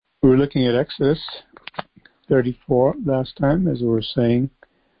We were looking at Exodus 34 last time, as we were saying,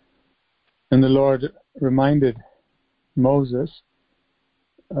 and the Lord reminded Moses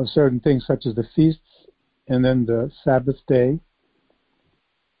of certain things such as the feasts and then the Sabbath day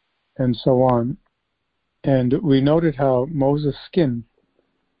and so on. And we noted how Moses' skin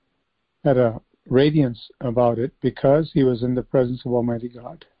had a radiance about it because he was in the presence of Almighty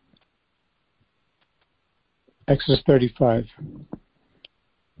God. Exodus 35.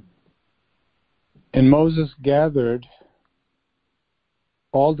 And Moses gathered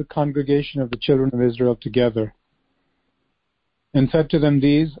all the congregation of the children of Israel together and said to them,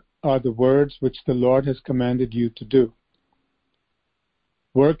 "These are the words which the Lord has commanded you to do.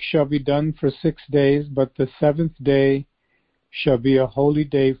 Work shall be done for 6 days, but the seventh day shall be a holy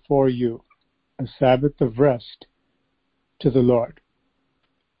day for you, a Sabbath of rest to the Lord."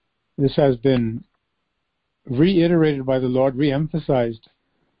 This has been reiterated by the Lord, re-emphasized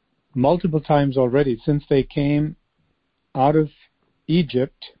multiple times already since they came out of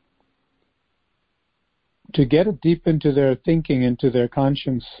Egypt, to get it deep into their thinking, into their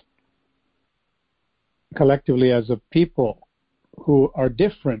conscience, collectively as a people who are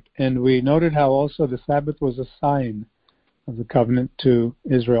different. And we noted how also the Sabbath was a sign of the covenant to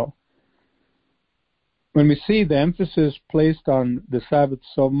Israel. When we see the emphasis placed on the Sabbath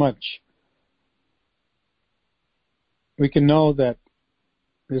so much, we can know that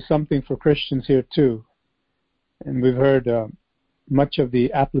there's something for Christians here too. And we've heard much of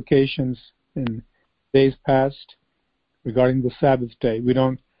the applications in days past regarding the Sabbath day. We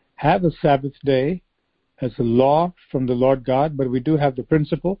don't have a Sabbath day as a law from the Lord God, but we do have the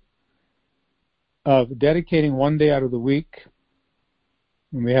principle of dedicating one day out of the week.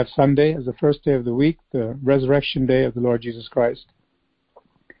 And we have Sunday as the first day of the week, the resurrection day of the Lord Jesus Christ.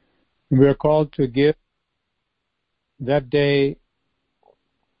 And we are called to give that day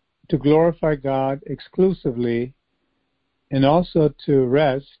to glorify God exclusively, and also to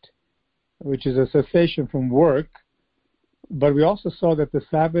rest, which is a cessation from work. But we also saw that the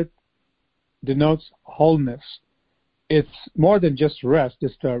Sabbath denotes wholeness. It's more than just rest,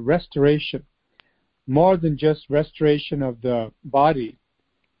 it's a restoration. More than just restoration of the body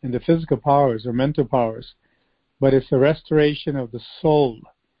and the physical powers or mental powers, but it's a restoration of the soul,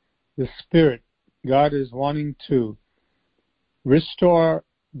 the spirit. God is wanting to restore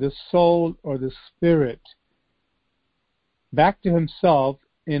the soul or the spirit back to himself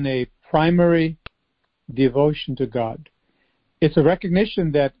in a primary devotion to God. It's a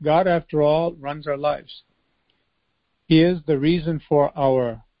recognition that God, after all, runs our lives. He is the reason for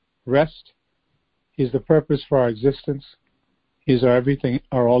our rest. He's the purpose for our existence. He's our everything,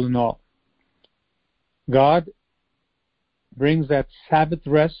 our all in all. God brings that Sabbath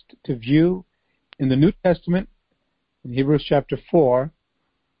rest to view in the New Testament, in Hebrews chapter 4,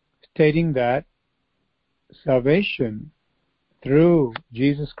 stating that salvation through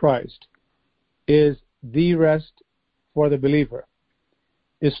Jesus Christ is the rest for the believer.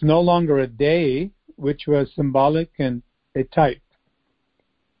 It's no longer a day, which was symbolic and a type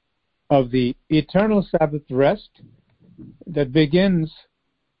of the eternal Sabbath rest that begins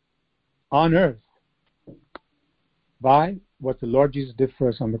on earth by what the Lord Jesus did for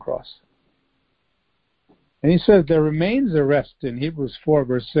us on the cross. And he says there remains a rest in Hebrews 4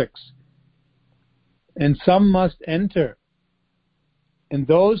 verse 6. And some must enter. And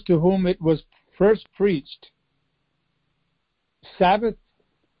those to whom it was first preached. Sabbath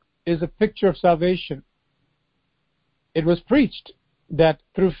is a picture of salvation. It was preached that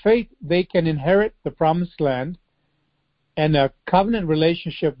through faith they can inherit the promised land and a covenant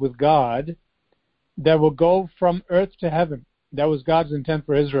relationship with God that will go from earth to heaven. That was God's intent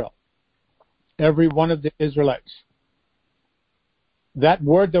for Israel. Every one of the Israelites. That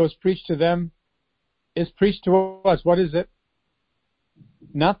word that was preached to them is preached to us. What is it?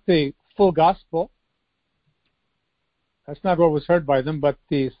 Not the full gospel. That's not what was heard by them, but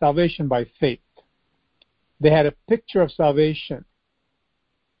the salvation by faith. They had a picture of salvation.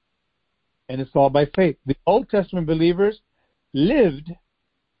 And it's all by faith. The Old Testament believers lived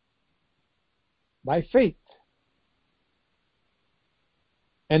by faith.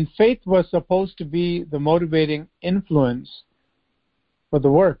 And faith was supposed to be the motivating influence for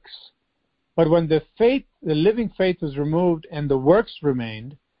the works. But when the living faith was removed and the works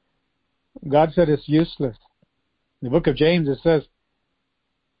remained, God said it's useless. In the book of James it says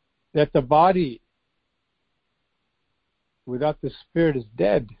that the body without the spirit is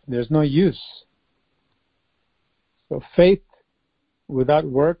dead. There's no use. So faith without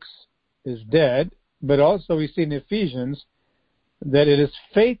works is dead. But also we see in Ephesians that it is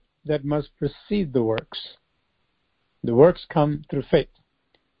faith that must precede the works. The works come through faith.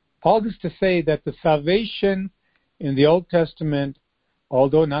 All this to say that the salvation in the Old Testament,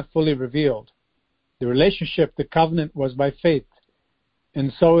 although not fully revealed, the relationship, the covenant was by faith.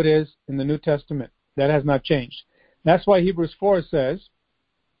 And so it is in the New Testament. That has not changed. That's why Hebrews 4 says,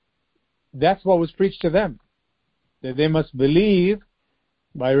 that's what was preached to them, that they must believe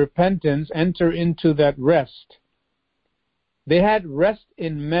by repentance, enter into that rest. They had rest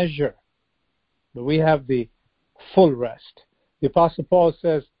in measure, but we have the full rest. The Apostle Paul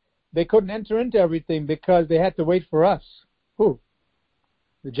says they couldn't enter into everything because they had to wait for us. Who?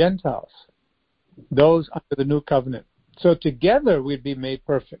 The Gentiles, those under the new covenant. So together we'd be made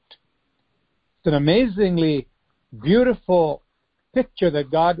perfect. It's an amazingly beautiful picture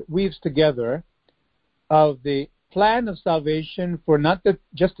that God weaves together of the plan of salvation for not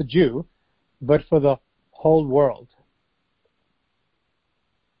just the Jew, but for the whole world.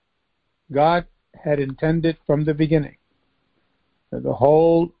 God had intended from the beginning that the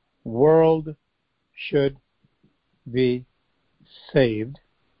whole world should be saved,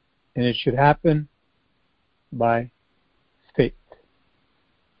 and it should happen by faith.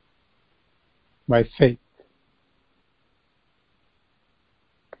 By faith.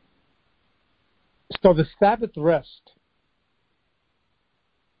 So the Sabbath rest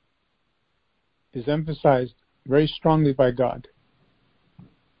is emphasized very strongly by God.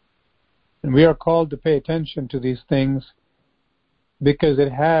 And we are called to pay attention to these things because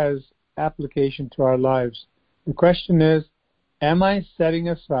it has application to our lives. The question is, am I setting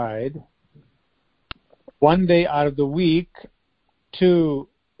aside one day out of the week to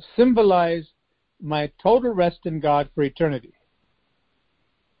symbolize my total rest in God for eternity?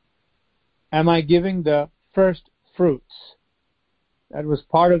 Am I giving the first fruits? That was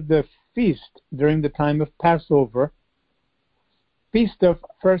part of the feast during the time of Passover. Feast of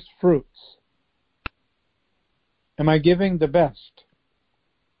first fruits. Am I giving the best?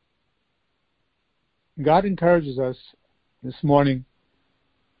 God encourages us this morning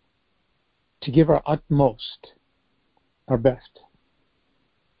to give our utmost, our best.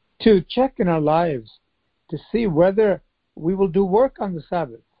 To check in our lives to see whether we will do work on the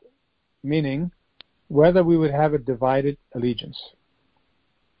Sabbath. Meaning, whether we would have a divided allegiance.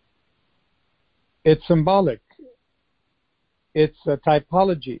 It's symbolic. It's a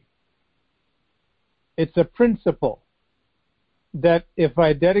typology. It's a principle that if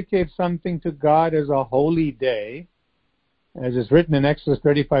I dedicate something to God as a holy day, as is written in Exodus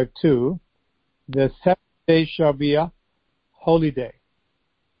 35:2, the seventh day shall be a holy day.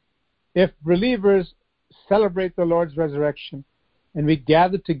 If believers celebrate the Lord's resurrection and we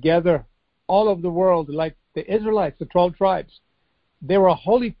gather together all over the world, like the Israelites, the 12 tribes. They were a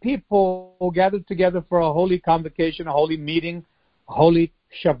holy people who gathered together for a holy convocation, a holy meeting, a holy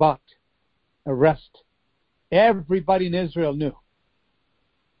Shabbat, a rest. Everybody in Israel knew.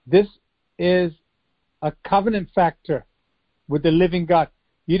 This is a covenant factor with the living God.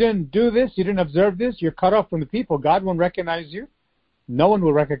 You didn't do this, you didn't observe this, you're cut off from the people. God won't recognize you. No one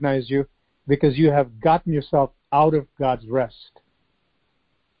will recognize you because you have gotten yourself out of God's rest.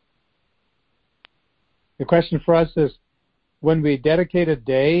 The question for us is, when we dedicate a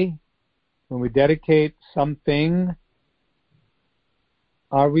day, when we dedicate something,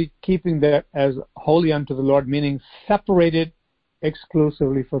 are we keeping that as holy unto the Lord, meaning separated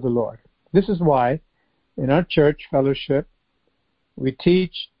exclusively for the Lord? This is why in our church fellowship, we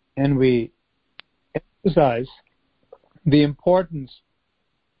teach and we emphasize the importance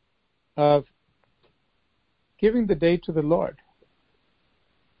of giving the day to the Lord.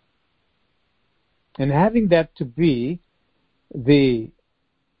 And having that to be the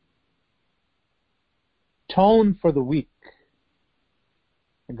tone for the week.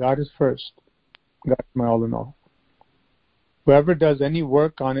 God is first. God is my all in all. Whoever does any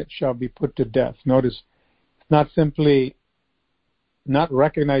work on it shall be put to death. Notice, it's not simply not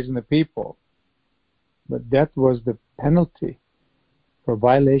recognizing the people, but death was the penalty for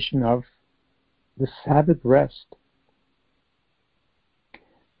violation of the Sabbath rest.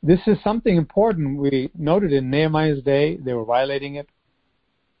 This is something important. We noted in Nehemiah's day, they were violating it.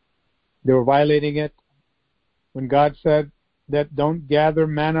 They were violating it when God said that don't gather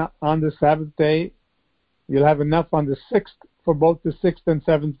manna on the Sabbath day. You'll have enough on the 6th for both the 6th and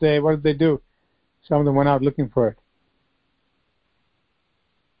 7th day. What did they do? Some of them went out looking for it.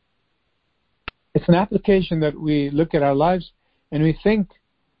 It's an application that we look at our lives and we think,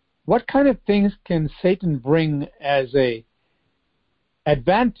 what kind of things can Satan bring as a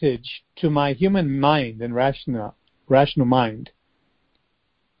advantage to my human mind and rational mind,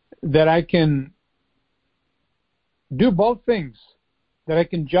 that I can do both things, that I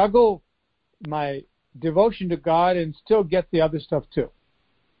can juggle my devotion to God and still get the other stuff too.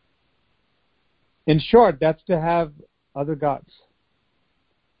 In short, that's to have other gods.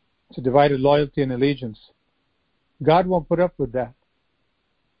 It's a divided loyalty and allegiance. God won't put up with that.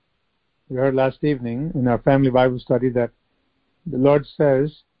 We heard last evening in our family Bible study that the Lord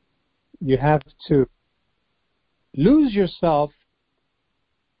says you have to lose yourself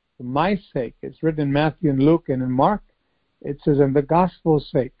for my sake. It's written in Matthew and Luke, and in Mark it says in the gospel's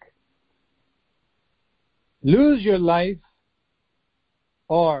sake. Lose your life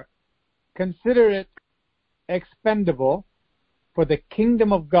or consider it expendable for the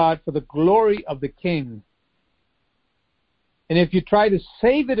kingdom of God, for the glory of the King. And if you try to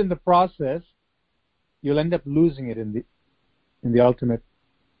save it in the process, you'll end up losing it in the ultimate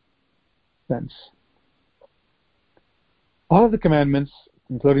sense. All of the commandments,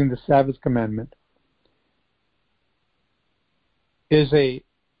 including the Sabbath commandment, is a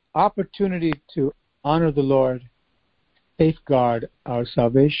opportunity to honor the Lord, safeguard our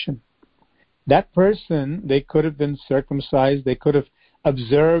salvation. That person, they could have been circumcised, they could have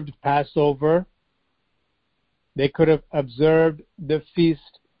observed Passover, they could have observed the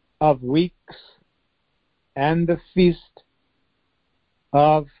Feast of Weeks and the Feast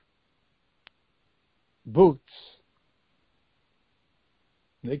of Booths.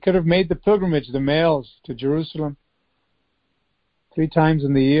 They could have made the pilgrimage, the males, to Jerusalem 3 times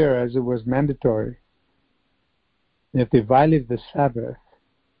in the year as it was mandatory. And if they violated the Sabbath,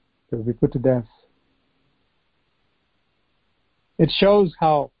 they would be put to death. It shows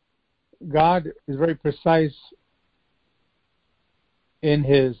how God is very precise in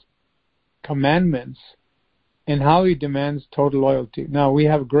His commandments and how He demands total loyalty. Now, we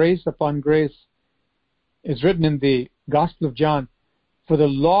have grace upon grace. It's written in the Gospel of John, for the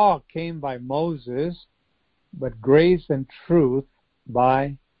law came by Moses, but grace and truth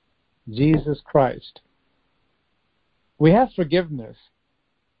by Jesus Christ. We have forgiveness.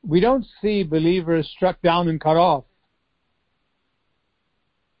 We don't see believers struck down and cut off.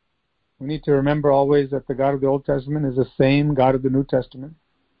 We need to remember always that the God of the Old Testament is the same God of the New Testament.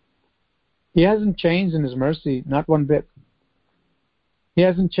 He hasn't changed in His mercy, not one bit. He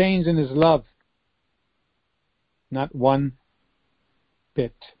hasn't changed in His love, not one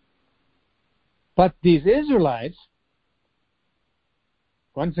bit. But these Israelites,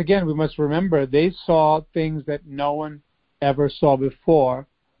 once again, we must remember, they saw things that no one ever saw before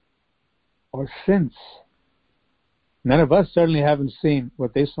or since. None of us certainly haven't seen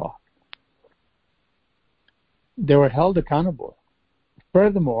what they saw. They were held accountable.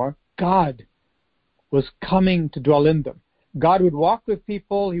 Furthermore, God was coming to dwell in them. God would walk with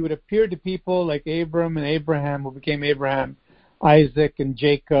people. He would appear to people like Abram and Abraham, who became Abraham, Isaac and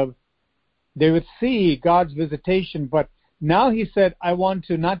Jacob. They would see God's visitation, but now He said, I want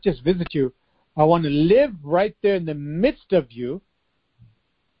to not just visit you, I want to live right there in the midst of you.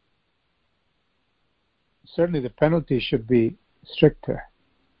 Certainly the penalty should be stricter.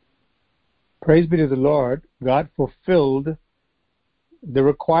 Praise be to the Lord, God fulfilled the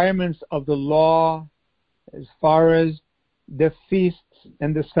requirements of the law as far as the feasts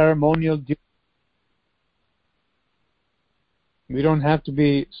and the ceremonial duties. We don't have to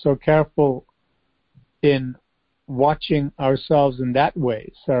be so careful in watching ourselves in that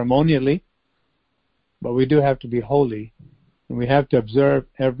way, ceremonially, but we do have to be holy, and we have to observe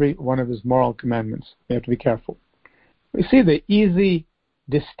every one of His moral commandments. We have to be careful. We see the easy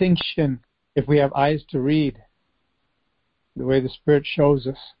distinction if we have eyes to read, the way the Spirit shows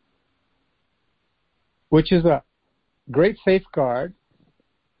us, which is a great safeguard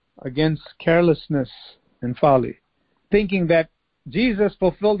against carelessness and folly. Thinking that Jesus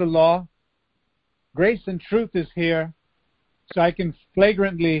fulfilled the law, grace and truth is here, so I can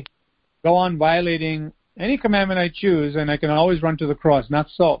flagrantly go on violating any commandment I choose, and I can always run to the cross. Not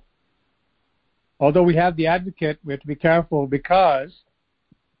so. Although we have the advocate, we have to be careful, because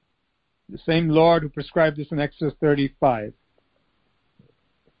the same Lord who prescribed this in Exodus 35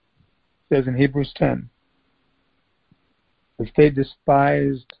 says in Hebrews 10, if they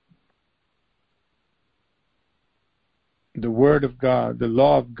despised the Word of God, the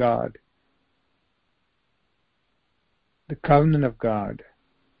law of God, the covenant of God,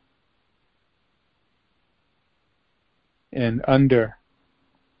 and under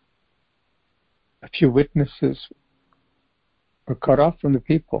a few witnesses were cut off from the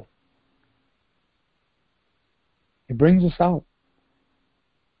people. It brings us out.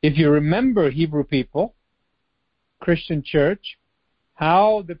 If you remember, Hebrew people, Christian church,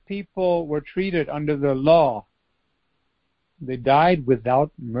 how the people were treated under the law, they died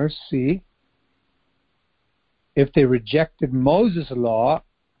without mercy if they rejected Moses' law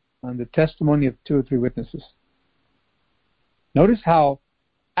on the testimony of 2 or 3 witnesses. Notice how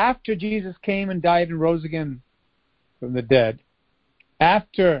after Jesus came and died and rose again from the dead,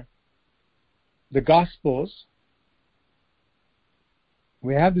 after the Gospels,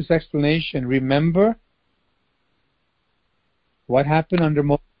 we have this explanation. Remember what happened under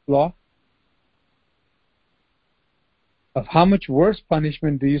Moses' law? Of how much worse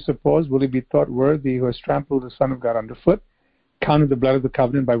punishment do you suppose will he be thought worthy who has trampled the Son of God underfoot, counted the blood of the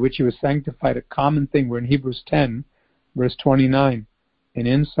covenant by which he was sanctified a common thing? We're in Hebrews 10, verse 29, an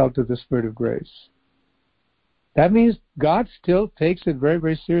insult to the Spirit of grace. That means God still takes it very,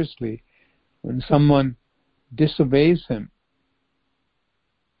 very seriously when someone disobeys him.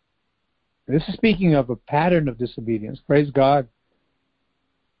 This is speaking of a pattern of disobedience. Praise God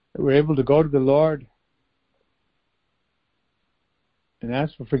that we're able to go to the Lord and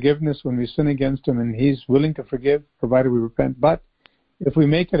ask for forgiveness when we sin against him, and he's willing to forgive, provided we repent. But if we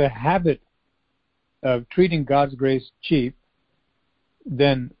make it a habit of treating God's grace cheap,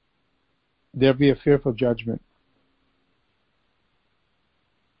 then there'll be a fearful judgment.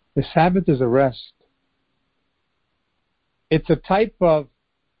 The Sabbath is a rest. It's a type of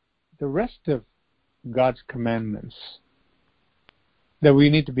the rest of God's commandments that we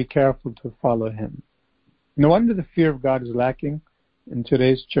need to be careful to follow him. No wonder the fear of God is lacking in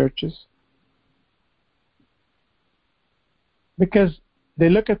today's churches, because they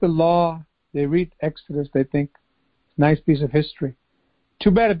look at the law, they read Exodus, they think it's a nice piece of history. Too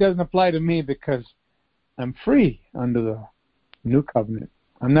bad it doesn't apply to me because I'm free under the new covenant.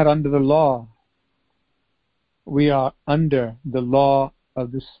 I'm not under the law. We are under the law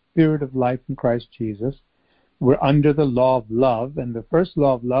of the Spirit of life in Christ Jesus. We're under the law of love, and the first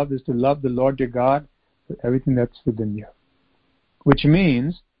law of love is to love the Lord your God with everything that's within you, which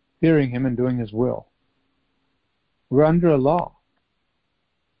means fearing him and doing his will. We're under a law.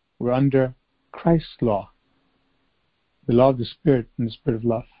 We're under Christ's law, the law of the Spirit and the Spirit of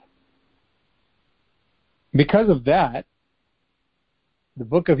love. Because of that, the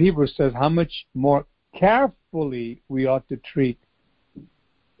book of Hebrews says how much more carefully we ought to treat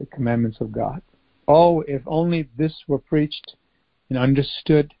the commandments of God. Oh, if only this were preached and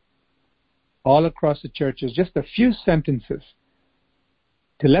understood all across the churches, just a few sentences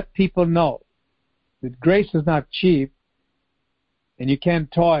to let people know that grace is not cheap and you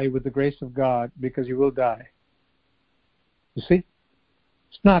can't toy with the grace of God because you will die. You see?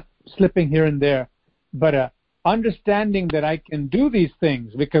 It's not slipping here and there, but understanding that I can do these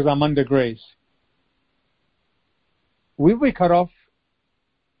things because I'm under grace. We will be cut off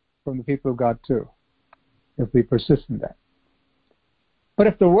from the people of God too, if we persist in that. But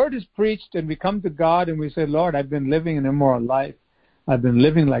if the word is preached and we come to God and we say, Lord, I've been living an immoral life. I've been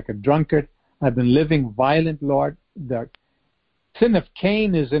living like a drunkard. I've been living violent, Lord. The sin of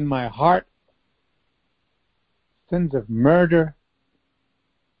Cain is in my heart. Sins of murder,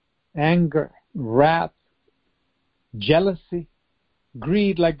 anger, wrath, jealousy,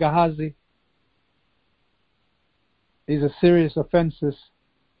 greed like Gehazi. These are serious offenses.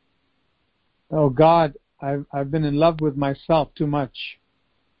 Oh God, I've been in love with myself too much.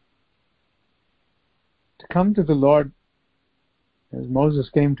 To come to the Lord as Moses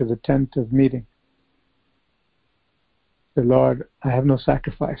came to the tent of meeting. The Lord, I have no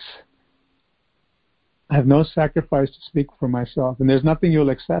sacrifice. I have no sacrifice to speak for myself, and there's nothing you'll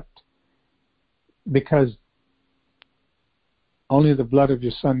accept because only the blood of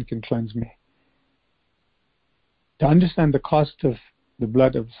your Son can cleanse me. To understand the cost of the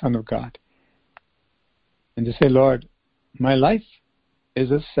blood of the Son of God, and to say, Lord, my life is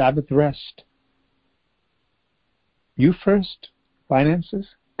a Sabbath rest. You first. Finances,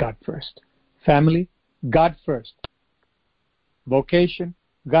 God first. Family, God first. Vocation,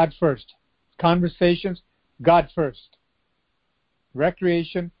 God first. Conversations, God first.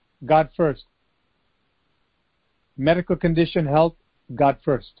 Recreation, God first. Medical condition, health, God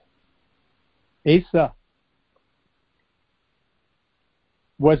first. Asa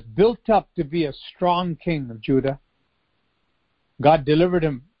was built up to be a strong king of Judah. God delivered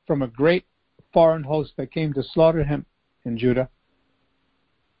him from a great foreign host that came to slaughter him in Judah.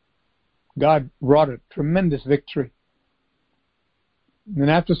 God wrought a tremendous victory. And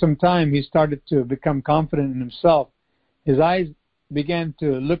after some time, he started to become confident in himself. His eyes began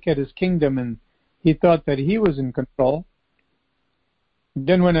to look at his kingdom, and he thought that he was in control.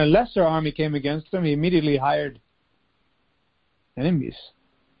 Then when a lesser army came against him, he immediately hired enemies.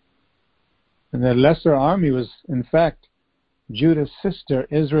 And the lesser army was, in fact, Judah's sister,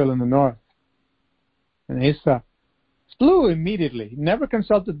 Israel, in the north. And Asa flew immediately. He never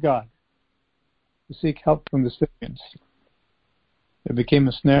consulted God to seek help from the Syrians. It became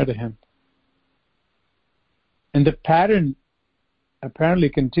a snare to him. And the pattern apparently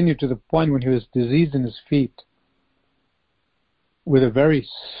continued to the point when he was diseased in his feet with a very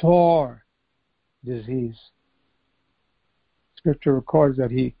sore disease. Scripture records that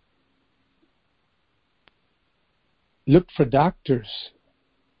he looked for doctors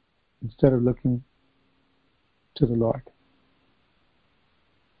instead of looking to the Lord.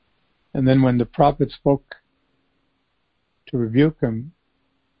 And then when the prophet spoke to rebuke him,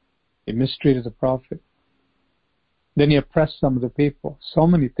 he mistreated the prophet. Then he oppressed some of the people. So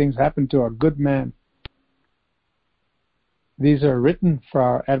many things happened to a good man. These are written for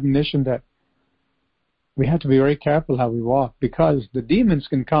our admonition that we have to be very careful how we walk, because the demons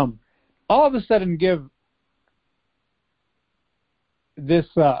can come all of a sudden, give this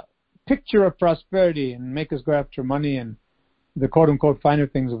picture of prosperity and make us go after money and the quote-unquote finer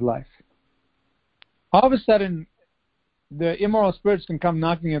things of life. All of a sudden, the immoral spirits can come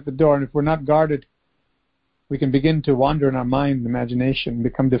knocking at the door, and if we're not guarded, we can begin to wander in our mind and imagination and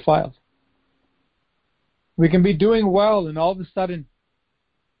become defiled. We can be doing well, and all of a sudden,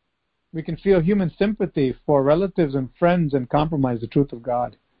 we can feel human sympathy for relatives and friends and compromise the truth of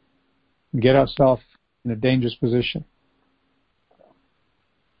God and get ourselves in a dangerous position.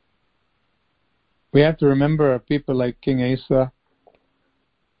 We have to remember people like King Asa.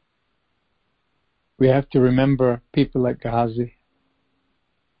 We have to remember people like Gehazi.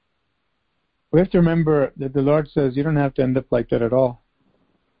 We have to remember that the Lord says you don't have to end up like that at all.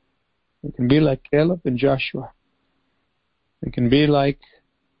 You can be like Caleb and Joshua. We can be like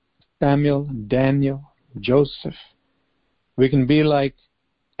Samuel, Daniel, Joseph. We can be like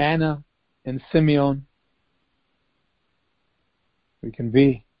Anna and Simeon. We can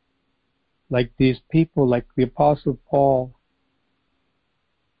be like these people, like the Apostle Paul.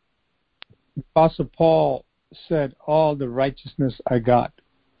 The Apostle Paul said, all the righteousness I got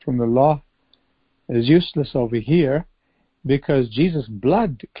from the law is useless over here because Jesus'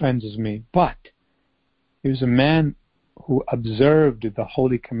 blood cleanses me. But he was a man who observed the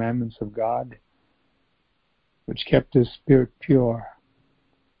holy commandments of God, which kept his spirit pure.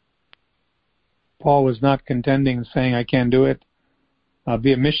 Paul was not contending and saying, I can't do it. I'll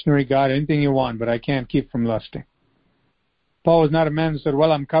be a missionary, God, anything you want, but I can't keep from lusting. Paul was not a man who said,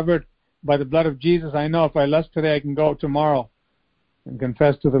 well, I'm covered by the blood of Jesus. I know if I lust today, I can go tomorrow and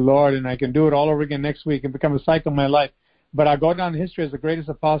confess to the Lord, and I can do it all over again next week and become a cycle of my life. But I'll go down in history as the greatest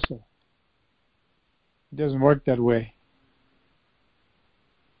apostle. It doesn't work that way.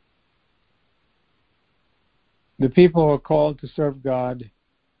 The people who are called to serve God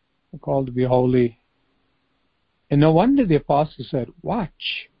are called to be holy. And no wonder the apostle said,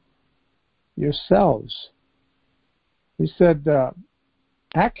 watch yourselves. He said,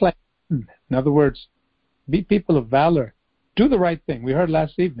 act like men. In other words, be people of valor. Do the right thing. We heard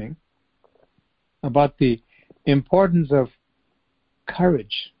last evening about the importance of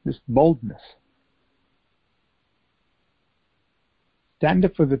courage, this boldness. Stand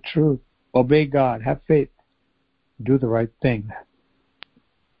up for the truth. Obey God. Have faith. Do the right thing.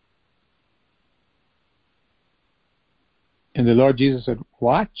 And the Lord Jesus said,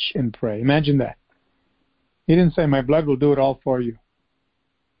 watch and pray. Imagine that. He didn't say, my blood will do it all for you.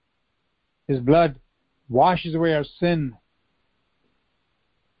 His blood washes away our sin.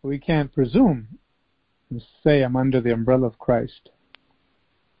 We can't presume and say, I'm under the umbrella of Christ.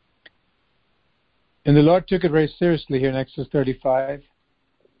 And the Lord took it very seriously here in Exodus 35.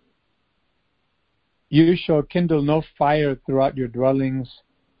 You shall kindle no fire throughout your dwellings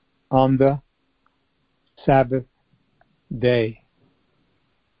on the Sabbath day.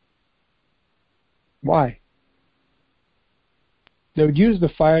 Why? They would use the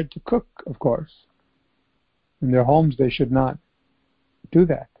fire to cook, of course. In their homes, they should not do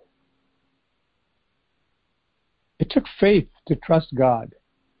that. It took faith to trust God.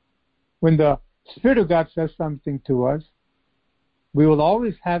 When the Spirit of God says something to us, we will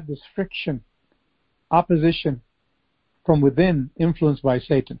always have this friction, opposition from within, influenced by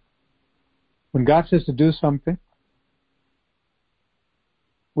Satan. When God says to do something,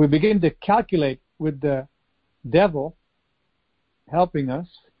 we begin to calculate with the devil helping us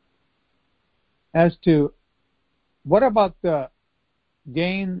as to what about the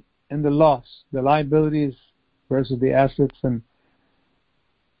gain and the loss, the liabilities versus the assets, and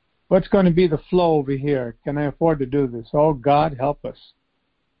what's going to be the flow over here? Can I afford to do this? Oh, God, help us.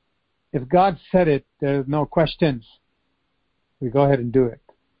 If God said it, there's no questions. We go ahead and do it.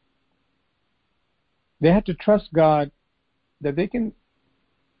 They had to trust God that they can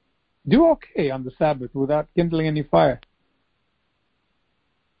do okay on the Sabbath without kindling any fire,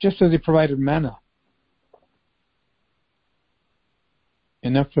 just as He provided manna,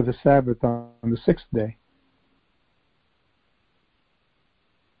 enough for the Sabbath on the sixth day.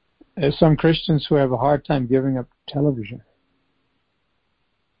 There's some Christians who have a hard time giving up television.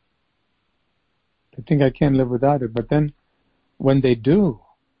 They think I can't live without it, but then when they do,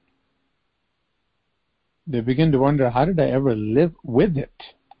 they begin to wonder, how did I ever live with it?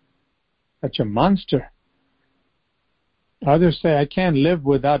 Such a monster. Others say, I can't live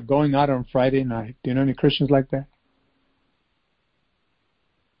without going out on Friday night. Do you know any Christians like that?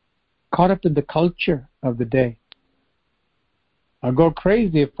 Caught up in the culture of the day. I'll go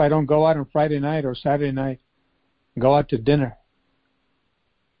crazy if I don't go out on Friday night or Saturday night, go out to dinner.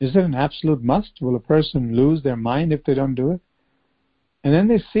 Is it an absolute must? Will a person lose their mind if they don't do it? And then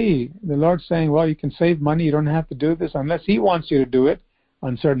they see the Lord saying, well, you can save money, you don't have to do this unless He wants you to do it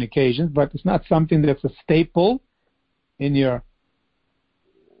on certain occasions, but it's not something that's a staple in your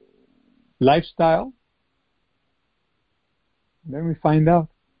lifestyle. Then we find out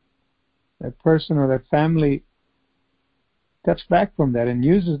that person or that family steps back from that and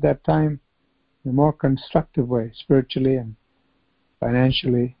uses that time in a more constructive way, spiritually and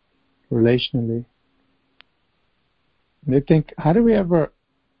financially, relationally. They think, how do we ever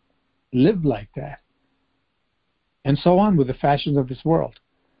live like that? And so on with the fashions of this world,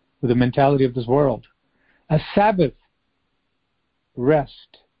 with the mentality of this world. A Sabbath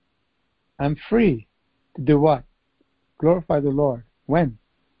rest. I'm free to do what? Glorify the Lord. When?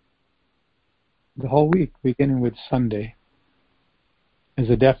 The whole week, beginning with Sunday, as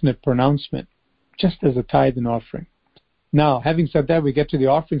a definite pronouncement, just as a tithe and offering. Now, having said that, we get to the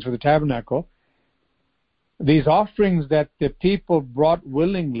offerings for the tabernacle. These offerings that the people brought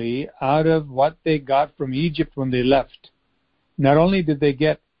willingly out of what they got from Egypt when they left. Not only did they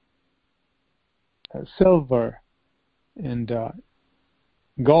get silver and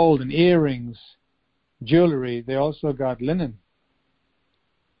gold and earrings, jewelry, they also got linen.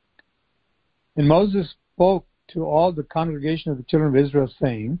 And Moses spoke to all the congregation of the children of Israel,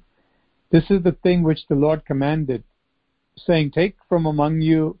 saying, this is the thing which the Lord commanded, saying, take from among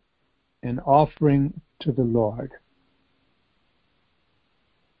you an offering to the Lord.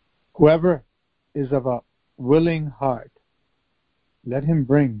 Whoever is of a willing heart, let him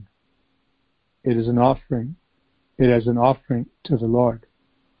bring it as an offering. It as an offering to the Lord.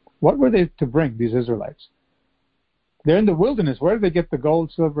 What were they to bring, these Israelites? They're in the wilderness. Where did they get the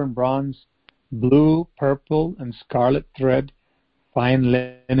gold, silver, and bronze, blue, purple, and scarlet thread, fine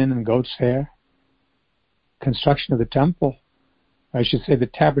linen, and goat's hair? Construction of the temple. I should say the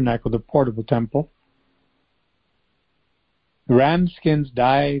tabernacle, the portable temple. Ram skins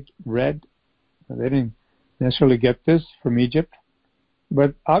dyed red. They didn't necessarily get this from Egypt,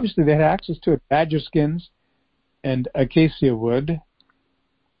 but obviously they had access to it. Badger skins and acacia wood.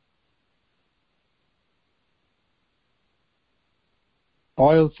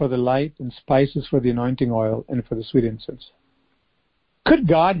 Oil for the light and spices for the anointing oil and for the sweet incense. Could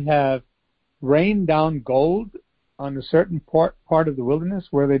God have rained down gold on a certain part of the wilderness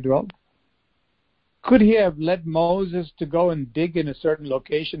where they dwelt? Could He have led Moses to go and dig in a certain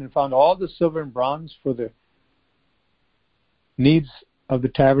location and found all the silver and bronze for the needs of the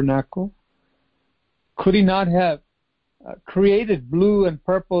tabernacle? Could He not have created blue and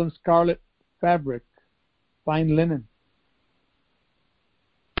purple and scarlet fabric, fine linen?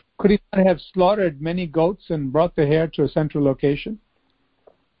 Could He not have slaughtered many goats and brought the hair to a central location?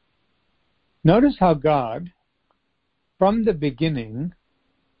 Notice how God, from the beginning,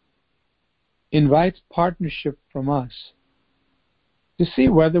 invites partnership from us to see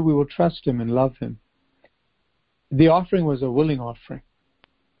whether we will trust Him and love Him. The offering was a willing offering.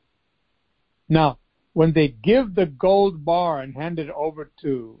 Now, when they give the gold bar and hand it over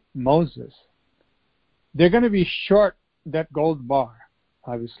to Moses, they're going to be short that gold bar,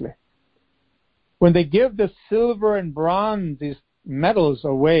 obviously. When they give the silver and bronze, these metals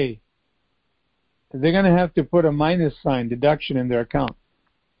away, they're going to have to put a minus sign, deduction in their account.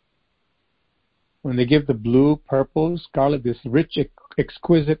 When they give the blue, purple, scarlet, this rich,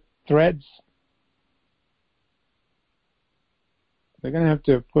 exquisite threads, they're going to have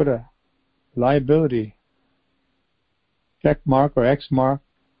to put a liability check mark or X mark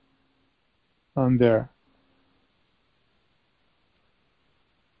on their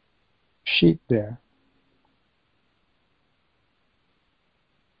sheet there.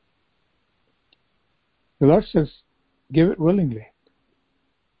 The Lord says, give it willingly.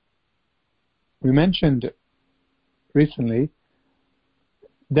 We mentioned recently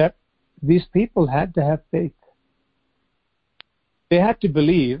that these people had to have faith. They had to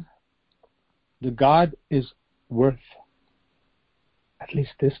believe that God is worth at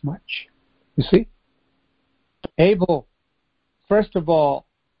least this much. You see? Abel, first of all,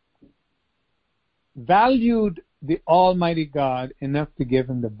 valued the Almighty God enough to give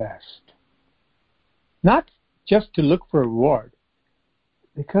him the best. Not just to look for a reward,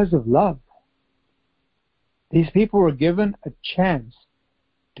 because of love. These people were given a chance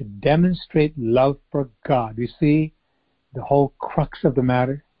to demonstrate love for God. You see the whole crux of the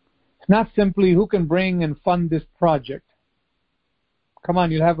matter? It's not simply who can bring and fund this project. Come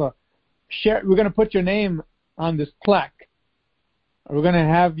on, you'll have a share. We're going to put your name on this plaque. We're going to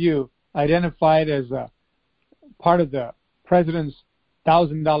have you identified as a part of the president's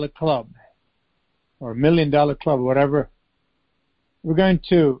 $1,000 club or $1 million club, or whatever. We're going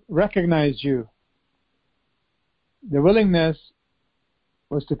to recognize you. The willingness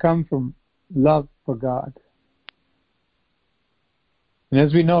was to come from love for God. And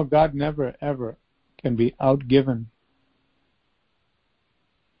as we know, God never, ever can be outgiven.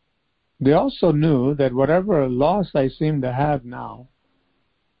 They also knew that whatever loss I seem to have now,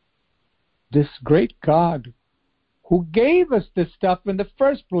 this great God who gave us this stuff in the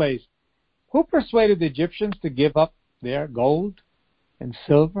first place, who persuaded the Egyptians to give up their gold and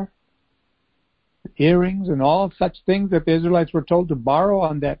silver, earrings and all such things that the Israelites were told to borrow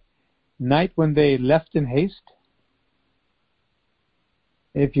on that night when they left in haste?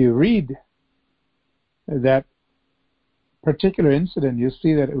 If you read that particular incident, you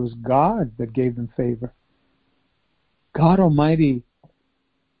see that it was God that gave them favor. God Almighty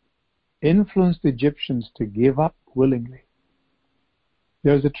influenced the Egyptians to give up willingly.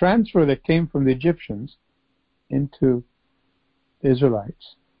 There was a transfer that came from the Egyptians into the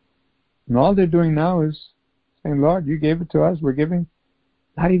Israelites. And all they're doing now is saying, Lord, you gave it to us, we're giving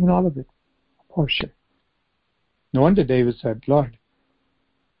not even all of it, a portion. No wonder David said, Lord,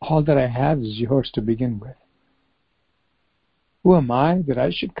 all that I have is yours to begin with. Who am I that I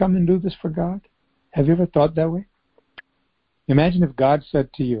should come and do this for God? Have you ever thought that way? Imagine if God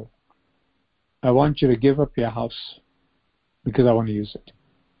said to you, I want you to give up your house because I want to use it.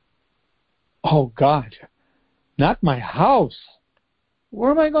 Oh God, not my house. Where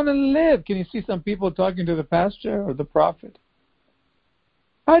am I going to live? Can you see some people talking to the pastor or the prophet?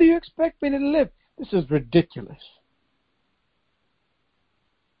 How do you expect me to live? This is ridiculous.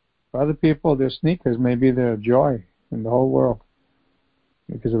 For other people, their sneakers may be their joy in the whole world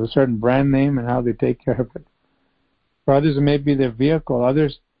because of a certain brand name and how they take care of it. For others, it may be their vehicle.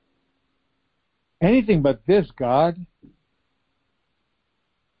 Others, anything but this, God.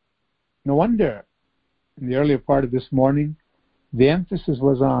 No wonder in the earlier part of this morning, the emphasis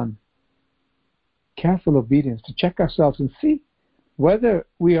was on careful obedience, to check ourselves and see whether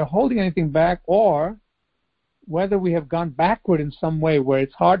we are holding anything back or whether we have gone backward in some way where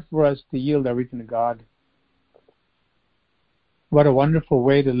it's hard for us to yield everything to God. What a wonderful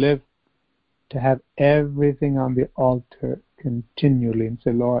way to live, to have everything on the altar continually and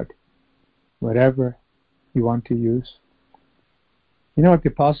say, Lord, whatever you want to use. You know what the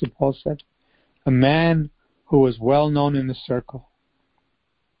Apostle Paul said? A man who was well known in the circle,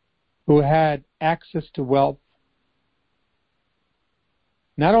 who had access to wealth.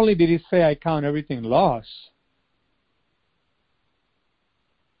 Not only did he say, I count everything loss,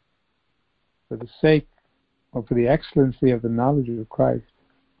 for the sake or for the excellency of the knowledge of Christ.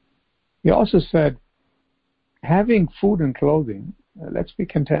 He also said, having food and clothing, let's be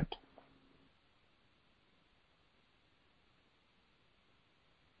content.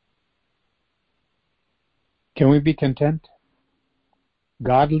 Can we be content?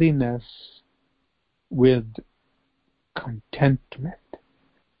 Godliness with contentment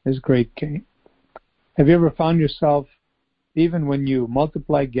is great gain. Have you ever found yourself, even when you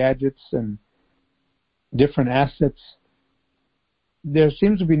multiply gadgets and different assets, there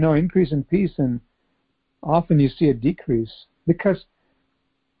seems to be no increase in peace, and often you see a decrease because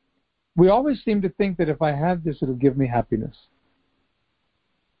we always seem to think that if I have this, it'll give me happiness.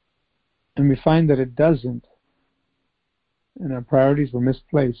 And we find that it doesn't, and our priorities were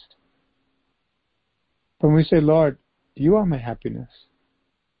misplaced. But when we say, Lord, you are my happiness,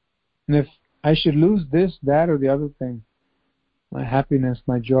 and if I should lose this, that, or the other thing, my happiness,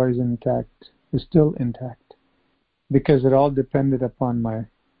 my joy is still intact, because it all depended upon my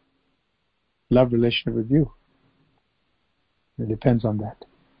love relationship with you. It depends on that.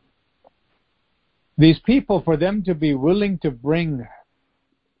 These people, for them to be willing to bring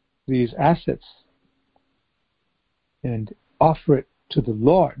these assets and offer it to the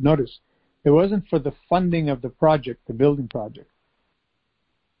Lord. Notice, it wasn't for the funding of the project, the building project.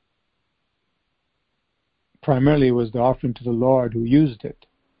 Primarily it was the offering to the Lord who used it,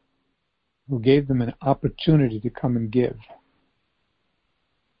 who gave them an opportunity to come and give.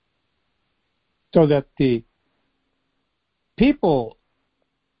 So that the people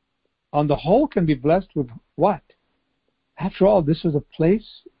on the whole can be blessed with what? After all, this was a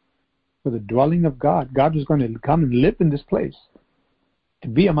place for the dwelling of God. God was going to come and live in this place, to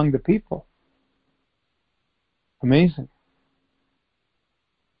be among the people. Amazing.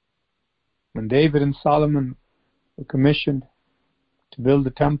 When David and Solomon were commissioned to build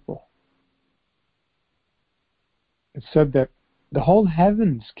the temple, it said that the whole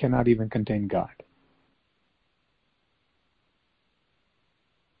heavens cannot even contain God.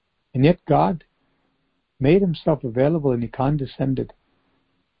 And yet God made himself available and he condescended,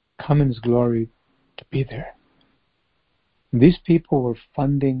 come in his glory, to be there. And these people were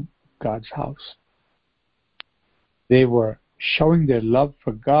funding God's house. They were showing their love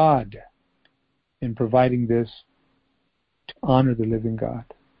for God in providing this to honor the living God.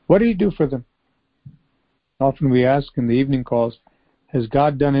 What did he do for them? Often we ask in the evening calls, has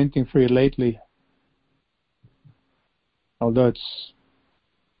God done anything for you lately? Although it's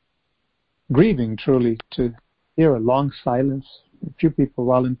grieving truly to hear a long silence. A few people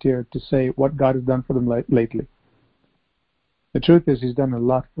volunteer to say what God has done for them lately. The truth is, he's done a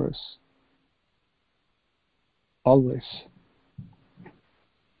lot for us. Always.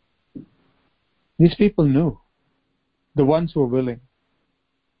 These people knew, the ones who were willing.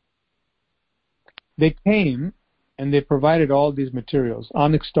 They came and they provided all these materials.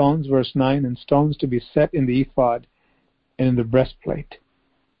 Onyx stones, verse 9, and stones to be set in the ephod and in the breastplate.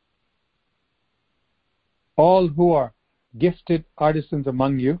 All who are gifted artisans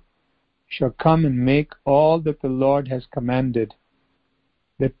among you shall come and make all that the Lord has commanded.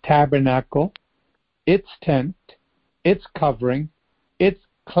 The tabernacle, its tent, its covering, its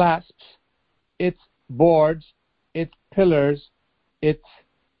clasps, its boards, its pillars, its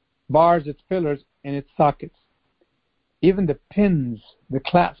bars, its pillars, and its sockets. Even the pins, the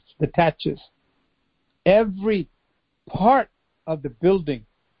clasps, the taches. Every part of the building,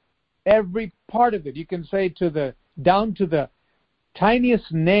 every part of it, you can say down to the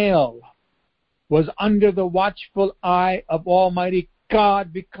tiniest nail, was under the watchful eye of Almighty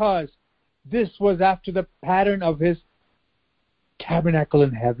God, because this was after the pattern of his tabernacle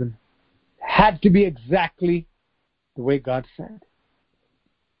in heaven. Had to be exactly the way God said.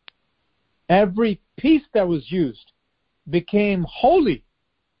 Every piece that was used became holy.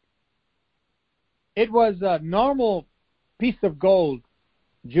 It was a normal piece of gold,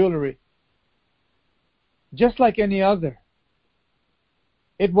 jewelry, just like any other.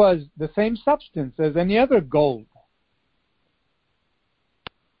 It was the same substance as any other gold.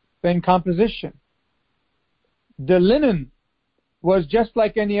 Same composition. The linen was just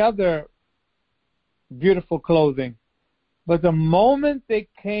like any other beautiful clothing. But the moment they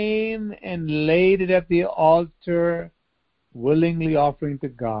came and laid it at the altar, willingly offering to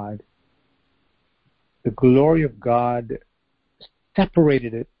God, the glory of God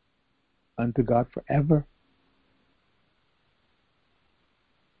separated it unto God forever.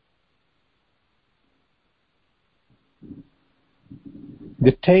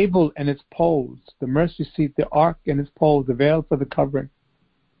 The table and its poles, the mercy seat, the ark and its poles, the veil for the covering.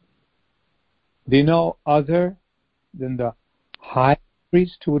 Do you know other than the high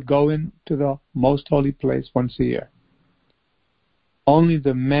priest who would go into the most holy place once a year? Only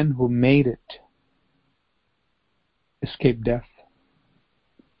the men who made it escaped death.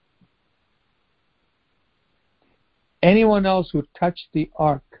 Anyone else who touched the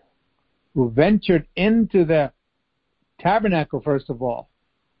ark, who ventured into the tabernacle first of all,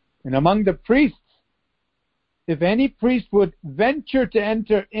 and among the priests, if any priest would venture to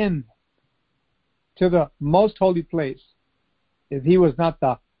enter in to the most holy place, if he was not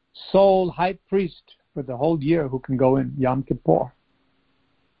the sole high priest for the whole year who can go in, Yom Kippur,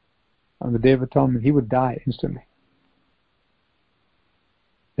 on the Day of Atonement, he would die instantly.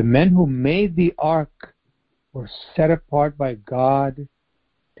 The men who made the ark were set apart by God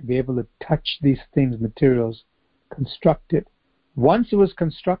to be able to touch these things, materials, constructed. Once it was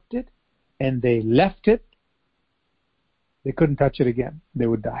constructed and they left it, they couldn't touch it again. They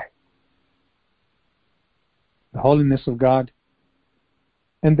would die. The holiness of God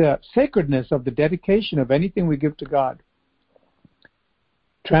and the sacredness of the dedication of anything we give to God,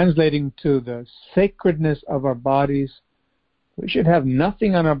 translating to the sacredness of our bodies. We should have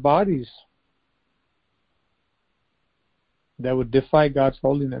nothing on our bodies that would defy God's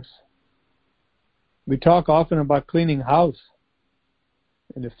holiness. We talk often about cleaning house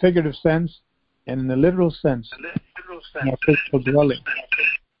in the figurative sense and in the literal sense in our physical dwelling.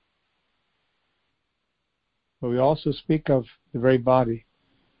 But we also speak of the very body,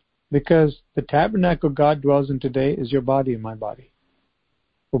 because the tabernacle God dwells in today is your body and my body.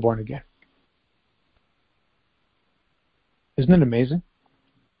 We're born again. Isn't it amazing?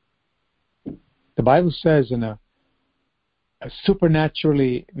 The Bible says in a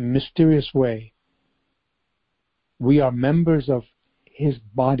supernaturally mysterious way, we are members of His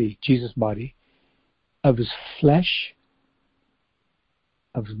body, Jesus' body, of His flesh,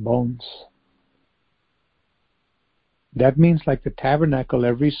 of His bones. That means like the tabernacle,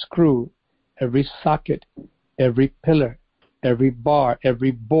 every screw, every socket, every pillar, every bar, every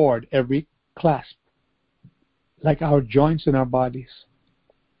board, every clasp, like our joints in our bodies,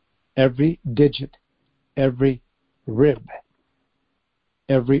 every digit, every rib,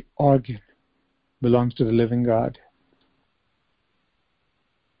 every organ belongs to the living God.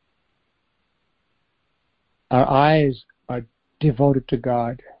 Our eyes are devoted to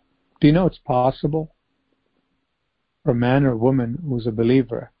God. Do you know it's possible for a man or woman who's a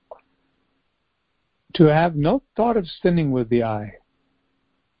believer to have no thought of sinning with the eye?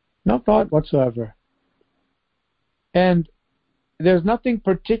 No thought whatsoever. And there's nothing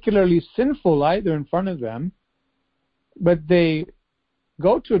particularly sinful either in front of them, but they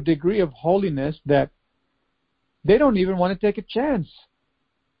go to a degree of holiness that they don't even want to take a chance.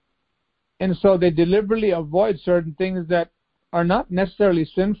 And so they deliberately avoid certain things that are not necessarily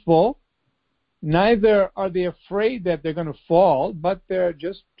sinful. Neither are they afraid that they're going to fall, but they're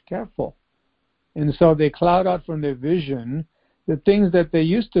just careful. And so they cloud out from their vision the things that they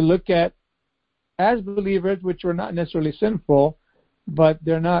used to look at as believers, which were not necessarily sinful, but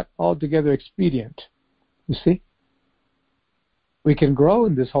they're not altogether expedient. You see? We can grow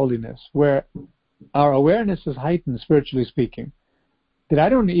in this holiness where our awareness is heightened, spiritually speaking, that I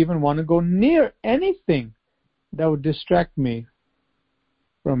don't even want to go near anything that would distract me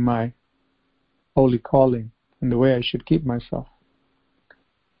from my holy calling and the way I should keep myself.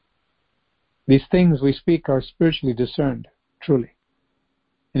 These things we speak are spiritually discerned, truly.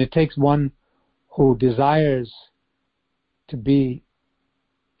 And it takes one who desires to be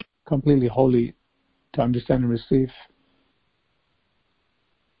completely holy to understand and receive.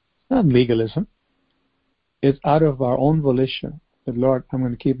 It's not legalism. It's out of our own volition that, Lord, I'm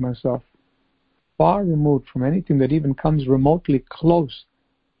going to keep myself far removed from anything that even comes remotely close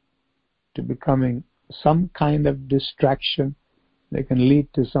to becoming some kind of distraction that can lead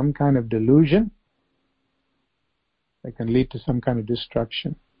to some kind of delusion, that can lead to some kind of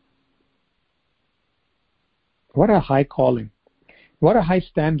destruction. What a high calling. What a high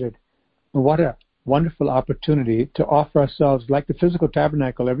standard. What a wonderful opportunity to offer ourselves like the physical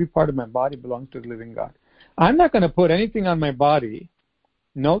tabernacle. Every part of my body belongs to the living God. I'm not going to put anything on my body.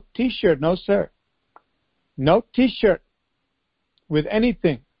 No t-shirt, no sir. No t-shirt with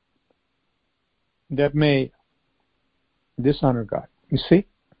anything that may dishonor God. You see?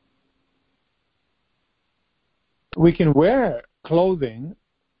 We can wear clothing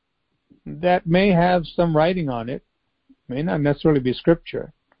that may have some writing on it, may not necessarily be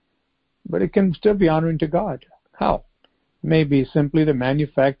scripture, but it can still be honoring to God. How? Maybe simply the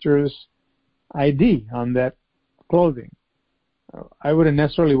manufacturer's ID on that clothing. I wouldn't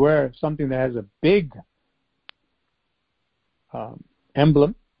necessarily wear something that has a big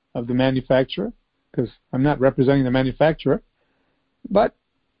emblem of the manufacturer, because I'm not representing the manufacturer, but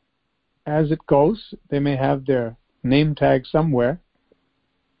as it goes, they may have their name tag somewhere.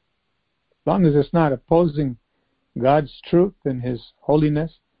 As long as it's not opposing God's truth and His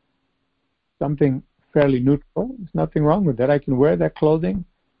holiness, something fairly neutral, there's nothing wrong with that. I can wear that clothing,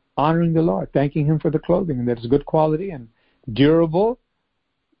 honoring the Lord, thanking Him for the clothing, and that it's good quality and durable,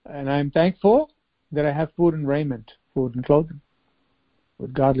 and I'm thankful that I have food and raiment, food and clothing.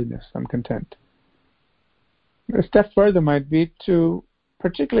 With godliness, I'm content. A step further might be to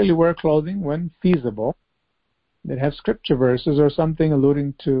particularly wear clothing when feasible that have scripture verses or something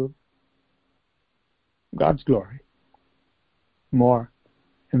alluding to God's glory more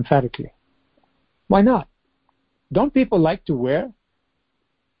emphatically. Why not? Don't people like to wear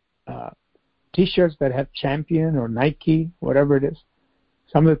t-shirts that have Champion or Nike, whatever it is?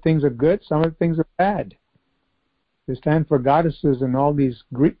 Some of the things are good, some of the things are bad. They stand for goddesses and all these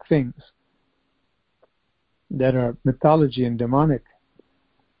Greek things that are mythology and demonic.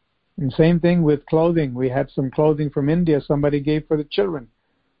 And same thing with clothing. We had some clothing from India somebody gave for the children.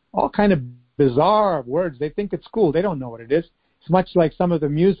 All kind of bizarre words. They think it's cool. They don't know what it is. It's much like some of the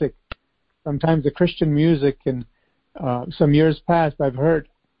music. Sometimes the Christian music in some years past I've heard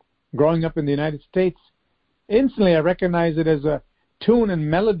growing up in the United States. Instantly I recognize it as a tune and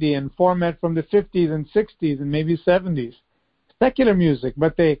melody and format from the 50s and 60s and maybe 70s. Secular music,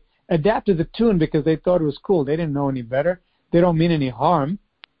 but they adapted the tune because they thought it was cool. They didn't know any better. They don't mean any harm.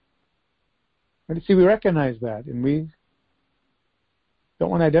 But you see, we recognize that, and we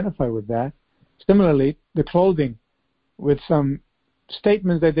don't want to identify with that. Similarly, the clothing with some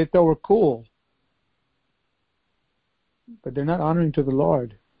statements that they thought were cool but they're not honoring to the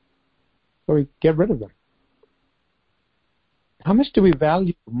Lord. So we get rid of them. How much do we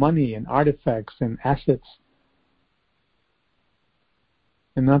value money and artifacts and assets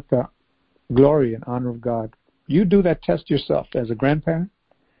and not the glory and honor of God? You do that test yourself as a grandparent,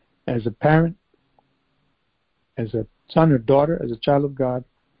 as a parent, as a son or daughter, as a child of God.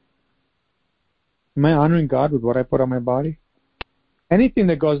 Am I honoring God with what I put on my body? Anything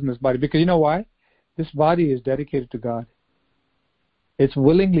that goes in this body, because you know why? This body is dedicated to God. It's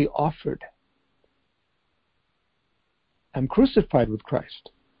willingly offered. I'm crucified with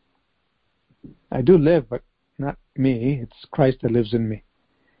Christ. I do live, but not me. It's Christ that lives in me.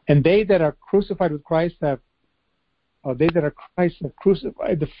 And they that are crucified with Christ have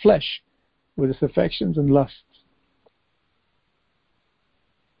crucified the flesh with its affections and lusts.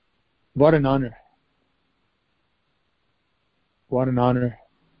 What an honor. What an honor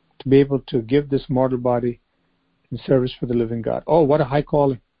to be able to give this mortal body in service for the living God. Oh, what a high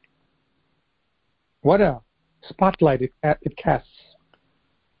calling. What a spotlight it casts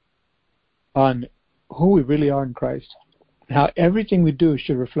on who we really are in Christ. How everything we do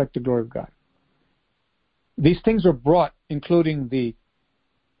should reflect the glory of God. These things are brought, including the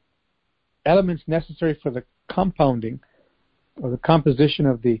elements necessary for the compounding or the composition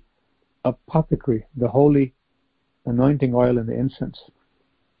of the apothecary, the holy anointing oil and the incense,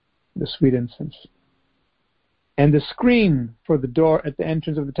 the sweet incense. And the screen for the door at the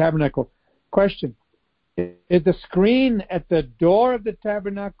entrance of the tabernacle. Question: is the screen at the door of the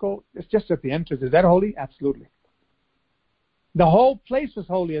tabernacle, it's just at the entrance, is that holy? Absolutely. The whole place was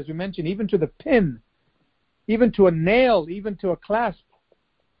holy, as we mentioned, even to the pin, even to a nail, even to a clasp.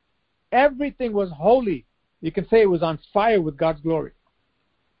 Everything was holy. You can say it was on fire with God's glory.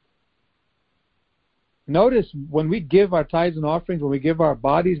 Notice when we give our tithes and offerings, when we give our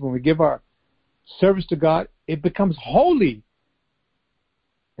bodies, when we give our service to God, it becomes holy.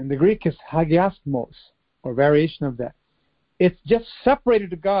 In the Greek, it's hagiasmos, or variation of that. It's just separated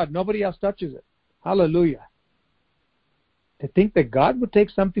to God. Nobody else touches it. Hallelujah. To think that God would take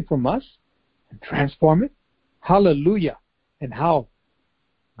something from us and transform it? Hallelujah. And how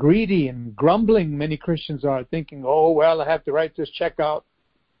greedy and grumbling many Christians are, thinking, oh, well, I have to write this check out.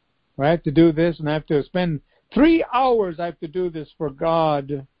 Or I have to do this, and I have to spend 3 hours. I have to do this for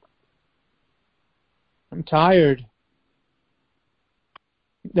God. I'm tired.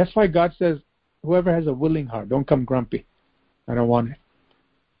 That's why God says, whoever has a willing heart, don't come grumpy. I don't want it.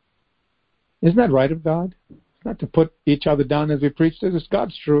 Isn't that right of God? It's not to put each other down as we preach this. It's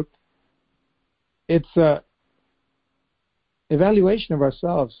God's truth. It's a evaluation of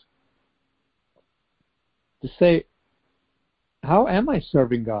ourselves to say, how am I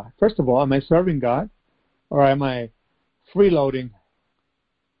serving God? First of all, am I serving God? Or am I freeloading?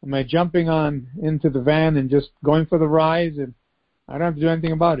 Am I jumping on into the van and just going for the ride and I don't have to do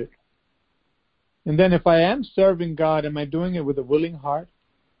anything about it? And then if I am serving God, am I doing it with a willing heart?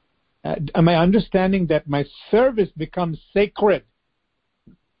 Am I understanding that my service becomes sacred?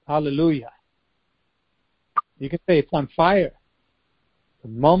 Hallelujah. You can say it's on fire. The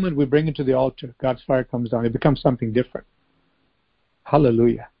moment we bring it to the altar, God's fire comes down. It becomes something different.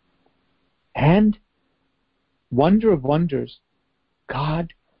 Hallelujah. And wonder of wonders,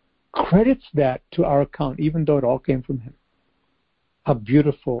 God credits that to our account, even though it all came from Him. How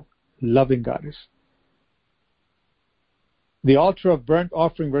beautiful, loving God is. The altar of burnt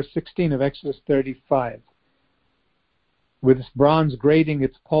offering, verse 16 of Exodus 35. With its bronze grating,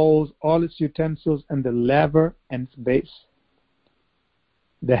 its poles, all its utensils, and the laver and its base.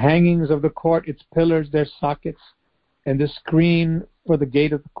 The hangings of the court, its pillars, their sockets, and the screen for the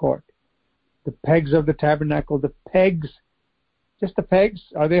gate of the court. The pegs of the tabernacle, the pegs, just the pegs,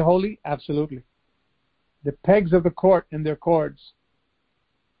 are they holy? Absolutely. The pegs of the court and their cords.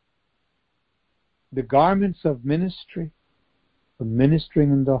 The garments of ministry, for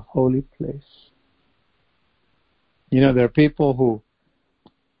ministering in the holy place. You know, there are people who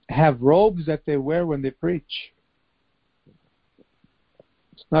have robes that they wear when they preach.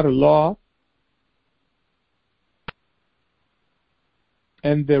 It's not a law.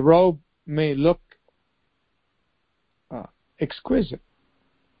 And the robe may look exquisite.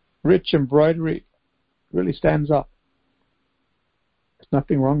 Rich embroidery really stands up. There's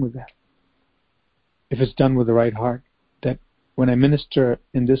nothing wrong with that. If it's done with the right heart. That when I minister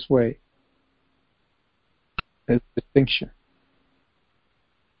in this way, there's a distinction.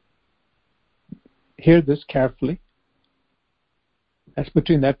 Hear this carefully. That's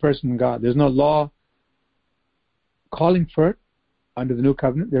between that person and God. There's no law calling for it. Under the new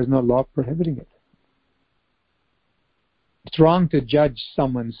covenant, there's no law prohibiting it. It's wrong to judge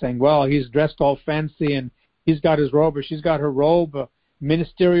someone saying, well, he's dressed all fancy and he's got his robe or she's got her robe,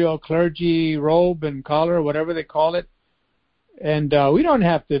 ministerial clergy robe and collar, whatever they call it. And we don't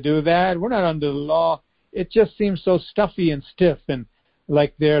have to do that. We're not under the law. It just seems so stuffy and stiff and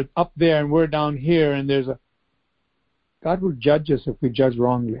like they're up there and we're down here, and God will judge us if we judge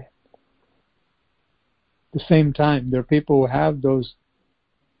wrongly. At the same time, there are people who have those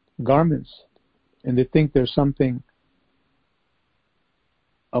garments and they think there's something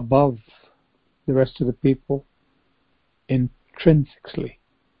above the rest of the people intrinsically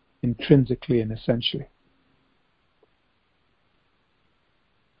and essentially.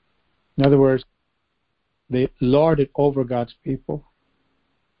 In other words, they lord it over God's people.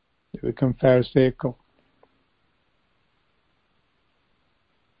 They become Pharisaical.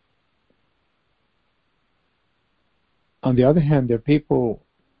 On the other hand, there are people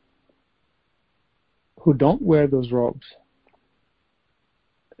who don't wear those robes.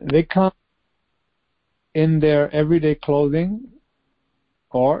 They come in their everyday clothing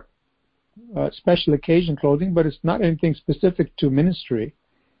or special occasion clothing, but it's not anything specific to ministry.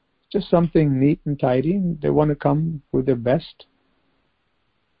 It's just something neat and tidy, and they want to come with their best.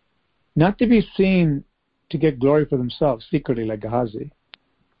 Not to be seen to get glory for themselves secretly like Gehazi,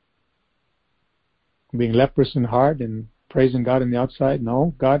 being leprous in heart and praising God on the outside.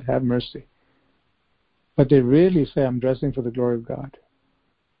 No, God have mercy. But they really say, I'm dressing for the glory of God.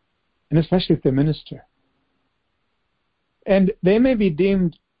 And especially if they minister. And they may be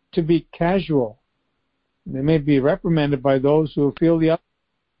deemed to be casual. They may be reprimanded by those who feel the other.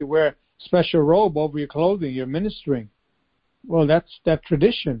 You wear special robe over your clothing, you're ministering. Well, that's that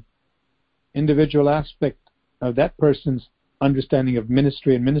tradition, individual aspect of that person's understanding of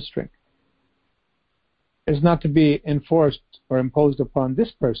ministry and ministering. Is not to be enforced or imposed upon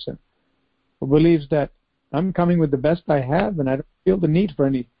this person who believes that I'm coming with the best I have and I don't feel the need for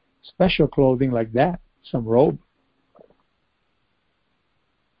any special clothing like that, some robe.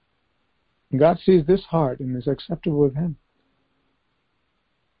 And God sees this heart and is acceptable with Him.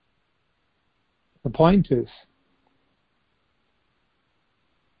 The point is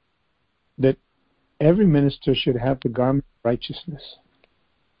that every minister should have the garment of righteousness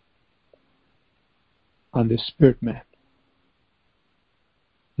on the spirit man.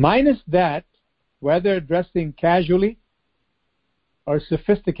 Minus that, whether dressing casually or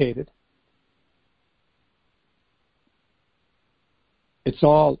sophisticated, it's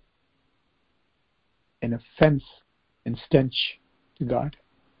all an offense and stench to God.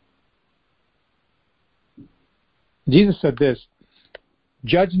 Jesus said this,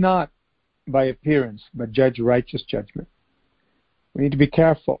 judge not by appearance, but judge righteous judgment. We need to be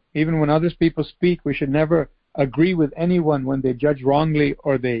careful. Even when other people speak, we should never agree with anyone when they judge wrongly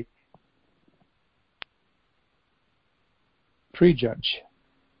or they prejudge.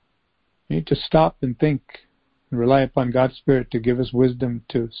 We need to stop and think and rely upon God's Spirit to give us wisdom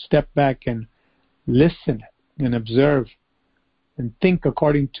to step back and listen and observe and think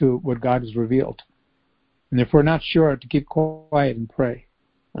according to what God has revealed. And if we're not sure, to keep quiet and pray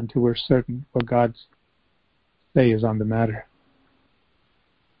until we're certain what God's say is on the matter.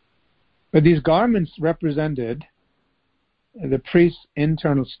 But these garments represented the priest's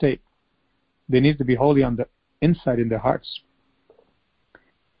internal state. They need to be holy on the inside in their hearts.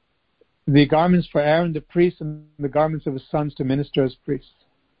 The garments for Aaron the priest and the garments of his sons to minister as priests.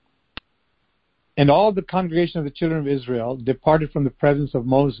 And all the congregation of the children of Israel departed from the presence of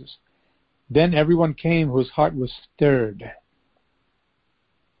Moses. Then everyone came whose heart was stirred,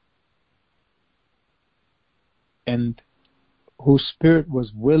 and whose spirit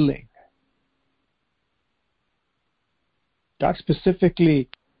was willing. God specifically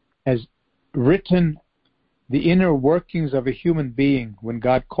has written the inner workings of a human being when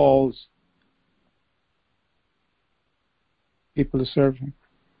God calls people to serve Him.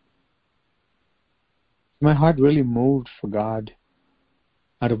 My heart really moved for God,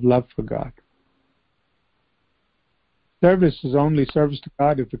 out of love for God. Service is only service to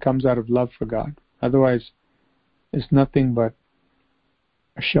God if it comes out of love for God. Otherwise, it's nothing but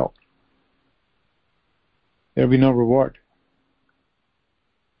a show. There will be no reward.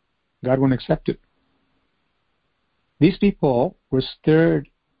 God won't accept it. These people were stirred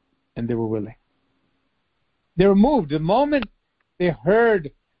and they were willing. They were moved. The moment they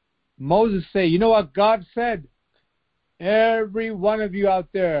heard Moses say, you know what God said? Every one of you out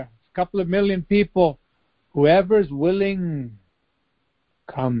there, a couple of million people, whoever's willing,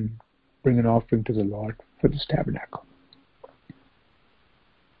 come bring an offering to the Lord for this tabernacle.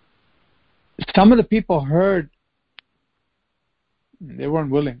 Some of the people heard, they weren't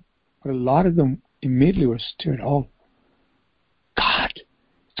willing, but a lot of them immediately were stirred. Oh, God,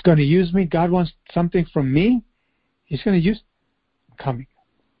 going to use me. God wants something from me. He's going to use. I'm coming.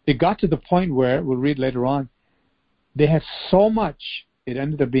 It got to the point where, we'll read later on, they had so much, it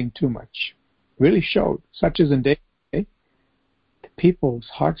ended up being too much. Really showed, such as in David. The people's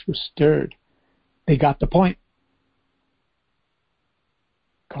hearts were stirred. They got the point.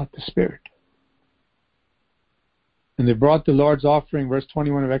 Got the Spirit. And they brought the Lord's offering, verse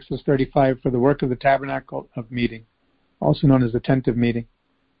 21 of Exodus 35, for the work of the tabernacle of meeting, also known as the tent of meeting,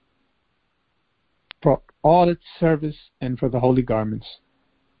 for all its service and for the holy garments.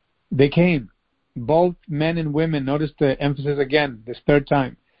 They came, both men and women. Notice the emphasis again, this third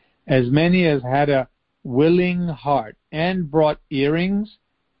time. As many as had a willing heart, and brought earrings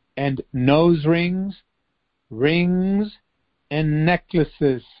and nose rings, rings and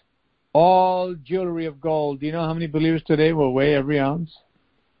necklaces, all jewelry of gold. Do you know how many believers today will weigh every ounce?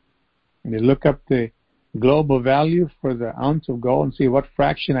 And they look up the global value for the ounce of gold and see what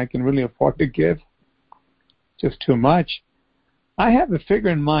fraction I can really afford to give. Just too much. I have a figure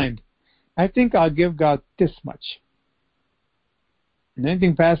in mind. I think I'll give God this much. And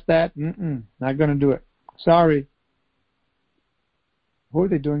anything past that, not going to do it. Sorry. Who are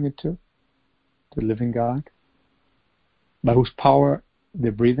they doing it to? The living God, by whose power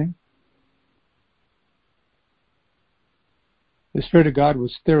they're breathing. The Spirit of God will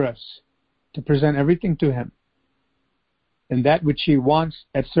stir us to present everything to Him and that which He wants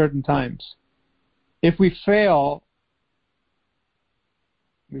at certain times. If we fail,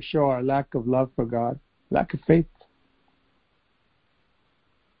 we show our lack of love for God, lack of faith.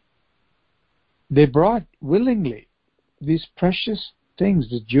 They brought willingly these precious things,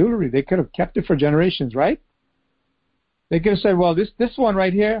 this jewelry. They could have kept it for generations, right? They could have said, well, this one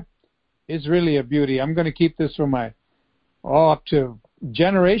right here is really a beauty. I'm going to keep this for my, up to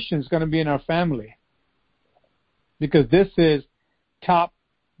generations, going to be in our family. Because this is top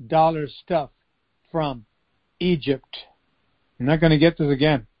dollar stuff from Egypt. I'm not going to get this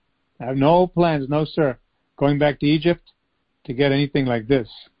again. I have no plans, no sir, going back to Egypt to get anything like this.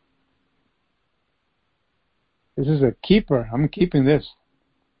 This is a keeper. I'm keeping this.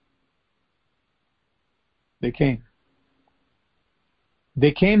 They came.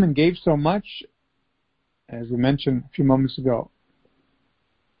 They came and gave so much, as we mentioned a few moments ago.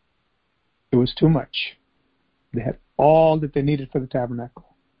 It was too much. They had all that they needed for the tabernacle.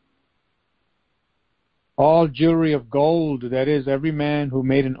 All jewelry of gold, that is, every man who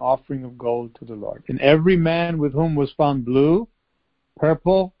made an offering of gold to the Lord. And every man with whom was found blue,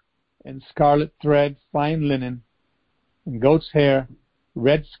 purple, and scarlet thread, fine linen, and goat's hair,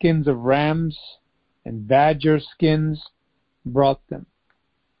 red skins of rams, and badger skins, brought them.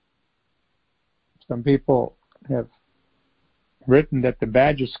 Some people have written that the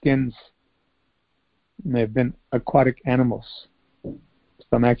badger skins may have been aquatic animals.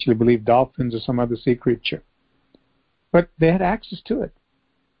 Some actually believe dolphins or some other sea creature. But they had access to it.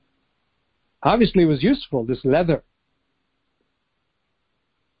 Obviously it was useful, this leather.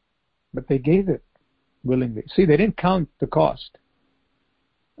 But they gave it willingly. See, they didn't count the cost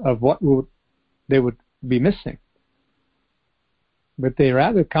of what they would be missing. But they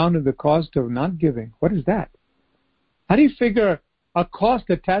rather counted the cost of not giving. What is that? How do you figure a cost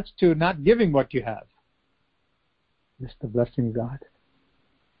attached to not giving what you have? It's the blessing of God.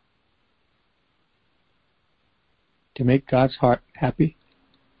 To make God's heart happy.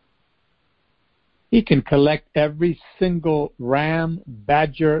 He can collect every single ram,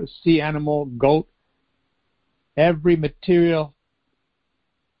 badger, sea animal, goat, every material,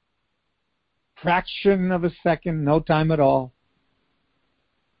 fraction of a second, no time at all.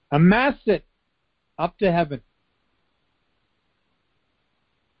 Amass it up to heaven.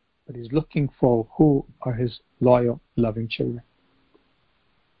 But He's looking for who are His loyal, loving children.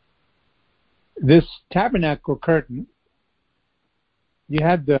 This tabernacle curtain, you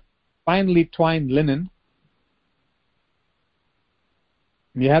had the finely twined linen,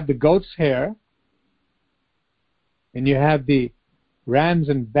 you have the goat's hair, and you have the rams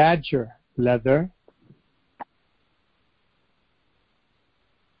and badger leather,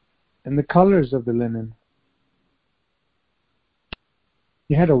 and the colors of the linen.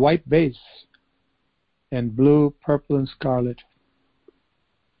 You had a white base, and blue, purple, and scarlet.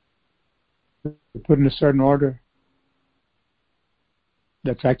 Put in a certain order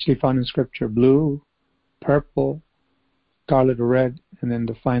that's actually found in Scripture. Blue, purple, scarlet or red, and then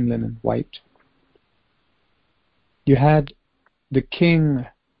the fine linen, white. You had the King,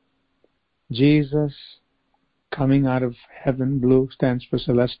 Jesus, coming out of heaven. Blue stands for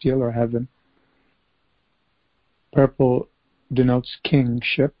celestial or heaven. Purple denotes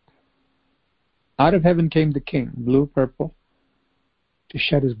kingship. Out of heaven came the King, blue, purple. to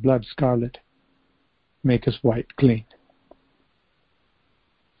shed his blood scarlet, make us white, clean.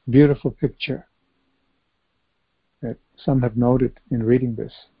 Beautiful picture that some have noted in reading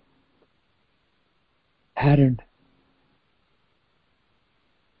this. Pattern,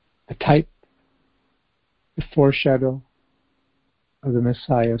 the type, the foreshadow of the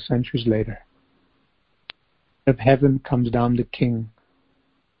Messiah centuries later. Out of heaven comes down the King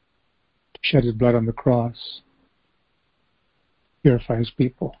to shed his blood on the cross, purify his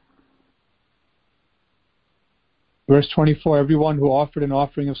people. Verse 24, everyone who offered an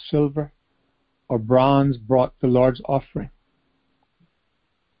offering of silver or bronze brought the Lord's offering.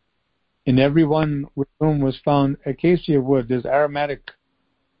 In everyone with whom was found acacia wood, there's aromatic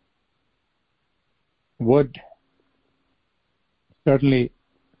wood, certainly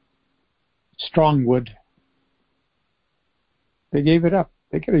strong wood. They gave it up.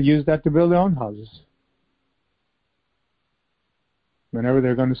 They could have used that to build their own houses. Whenever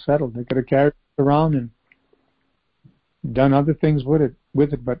they're going to settle, they could have carried it around and done other things with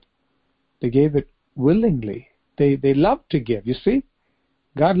it, but they gave it willingly. They love to give. You see,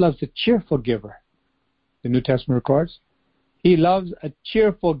 God loves a cheerful giver. The New Testament records, He loves a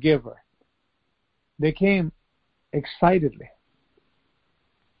cheerful giver. They came excitedly.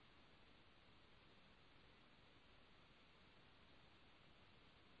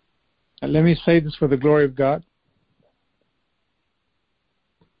 And let me say this for the glory of God,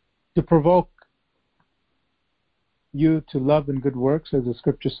 to provoke you to love and good works, as the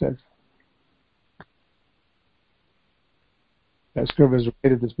scripture says. Pastor has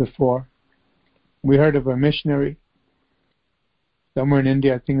related this before. We heard of a missionary somewhere in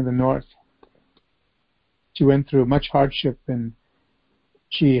India, I think in the north. She went through much hardship and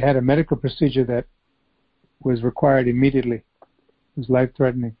she had a medical procedure that was required immediately. It was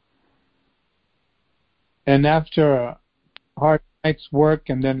life-threatening. And after a hard night's work,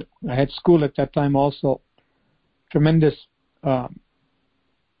 and then I had school at that time also, tremendous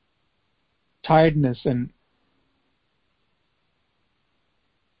tiredness and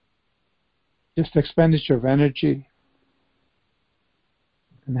just expenditure of energy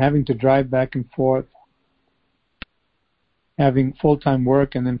and having to drive back and forth, having full-time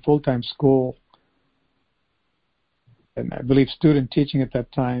work and then full-time school, and I believe student teaching at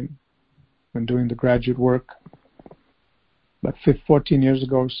that time when doing the graduate work, about 14 years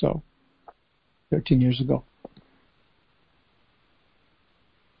ago or so, 13 years ago.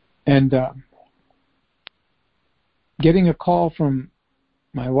 And getting a call from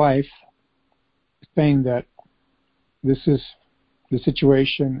my wife saying that this is the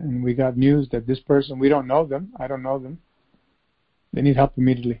situation, and we got news that this person, we don't know them, I don't know them, they need help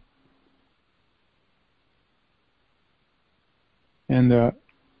immediately. And the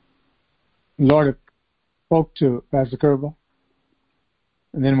Lord spoke to Pastor Kerba,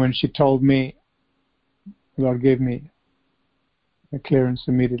 and then when she told me, the Lord gave me a clearance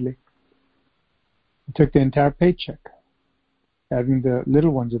immediately. I took the entire paycheck, having the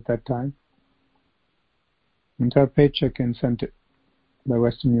little ones at that time, entire paycheck, and sent it by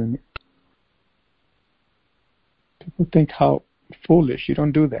Western Union. People think how foolish. You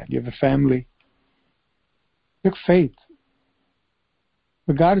don't do that. You have a family. It took faith.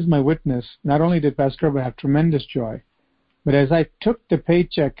 But God is my witness. Not only did Pastor Kerba have tremendous joy, but as I took the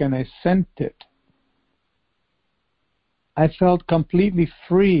paycheck and I sent it, I felt completely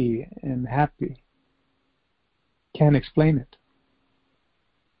free and happy. Can't explain it.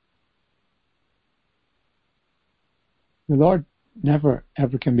 The Lord never,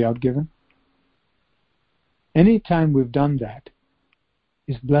 ever can be outgiven. Any time we've done that,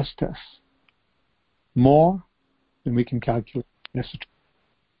 He's blessed us more than we can calculate.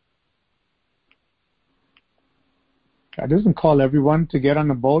 God doesn't call everyone to get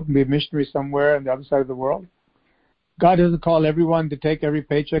on a boat and be a missionary somewhere on the other side of the world. God doesn't call everyone to take every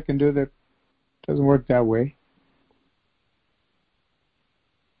paycheck and do that. It doesn't work that way.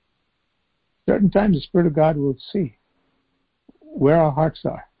 Certain times the Spirit of God will see where our hearts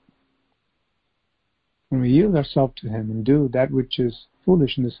are. When we yield ourselves to Him and do that which is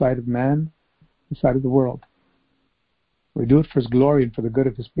foolish in the sight of man, in the sight of the world, we do it for His glory and for the good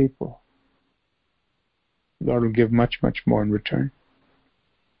of His people. The Lord will give much, much more in return.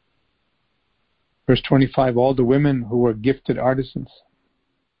 Verse 25, all the women who were gifted artisans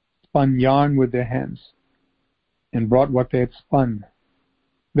spun yarn with their hands and brought what they had spun.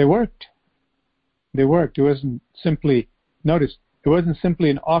 They worked. They worked. It wasn't simply, notice, it wasn't simply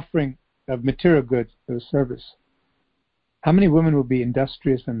an offering of material goods, it was service. How many women will be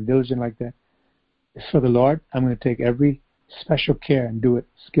industrious and diligent like that? It's for the Lord. I'm going to take every special care and do it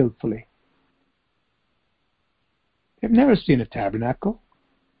skillfully. They've never seen a tabernacle.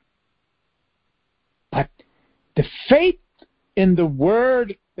 But the faith in the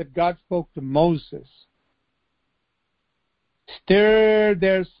word that God spoke to Moses stirred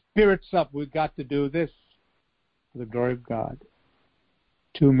their spirits up. We've got to do this for the glory of God.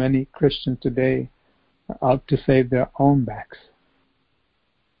 Too many Christians today are out to save their own backs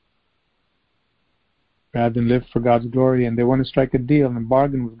rather than live for God's glory, and they want to strike a deal and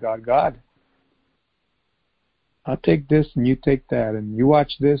bargain with God. God, I'll take this and you take that, and you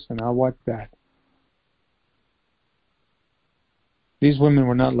watch this and I'll watch that. These women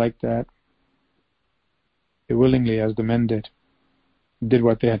were not like that. They willingly, as the men did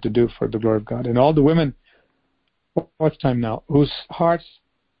what they had to do for the glory of God. And all the women, what's time now, whose hearts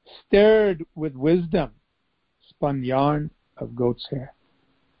stirred with wisdom, spun yarn of goat's hair.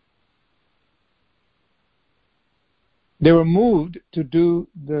 They were moved to do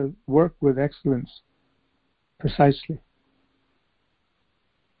the work with excellence, precisely.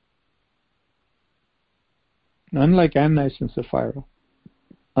 Unlike Ananias and Sapphira,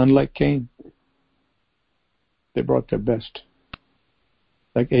 unlike Cain, they brought their best.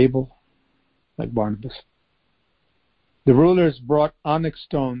 Like Abel, like Barnabas. The rulers brought onyx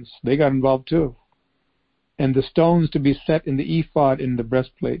stones. They got involved too. And the stones to be set in the ephod in the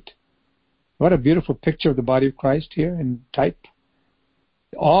breastplate. What a beautiful picture of the body of Christ here in type.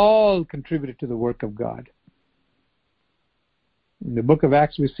 All contributed to the work of God. In the book of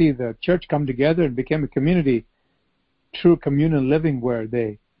Acts, we see the church come together and became a community, true communal living, where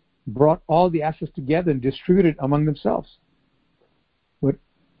they brought all the assets together and distributed among themselves what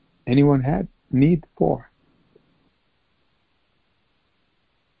anyone had need for.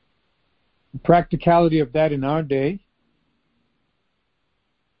 The practicality of that in our day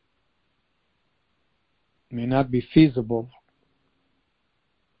may not be feasible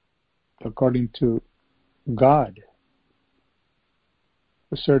according to God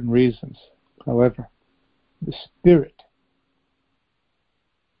for certain reasons. However, the spirit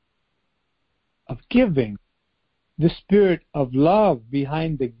of giving, the spirit of love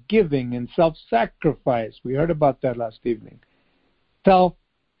behind the giving and self-sacrifice. We heard about that last evening.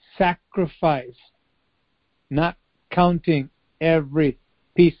 Self-sacrifice, not counting every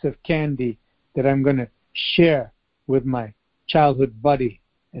piece of candy that I'm going to share with my childhood buddy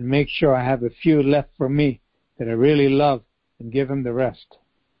and make sure I have a few left for me that I really love and give him the rest.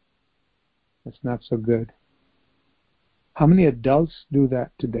 That's not so good. How many adults do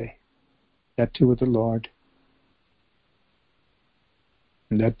that today? That too with the Lord.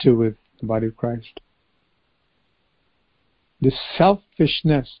 And that too with the body of Christ. This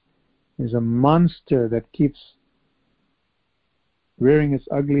selfishness is a monster that keeps rearing its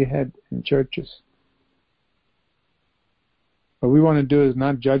ugly head in churches. What we want to do is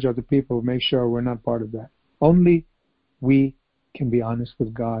not judge other people, make sure we're not part of that. Only we can be honest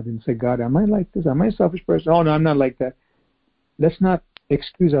with God and say, God, am I like this? Am I a selfish person? Oh, no, I'm not like that. Let's not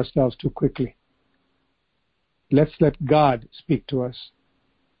excuse ourselves too quickly. Let's let God speak to us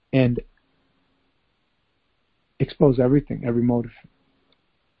and expose everything, every motive.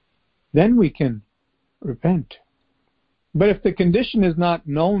 Then we can repent. But if the condition is not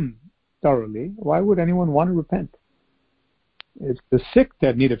known thoroughly, why would anyone want to repent? It's the sick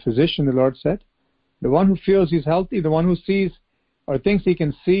that need a physician, the Lord said. The one who feels he's healthy, the one who sees or thinks he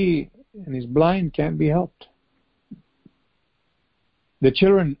can see and he's blind can't be helped. The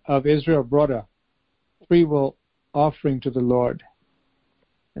children of Israel brought a free will offering to the Lord.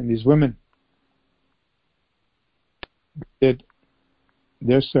 And these women did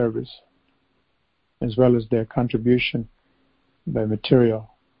their service as well as their contribution by material.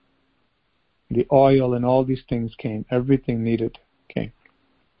 The oil and all these things came. Everything needed came.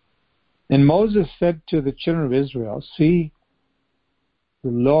 And Moses said to the children of Israel, see, the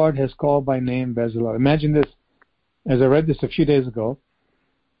Lord has called by name Bezalel. Imagine this. As I read this a few days ago,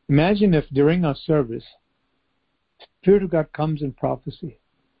 imagine if during our service, the Spirit of God comes in prophecy,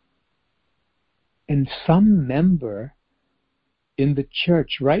 and some member in the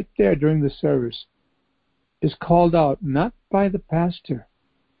church right there during the service is called out, not by the pastor,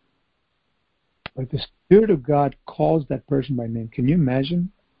 but the Spirit of God calls that person by name. Can you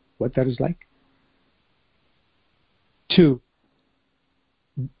imagine what that is like? To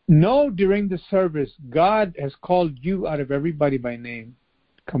know during the service, God has called you out of everybody by name.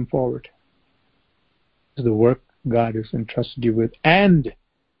 Come forward. This is the work God has entrusted you with and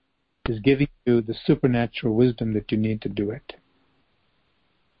is giving you the supernatural wisdom that you need to do it.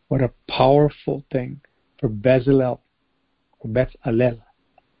 What a powerful thing for Bezalel, or Bezalel,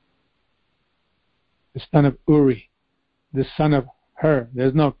 the son of Uri, the son of Hur.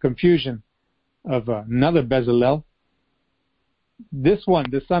 There's no confusion of another Bezalel. this one,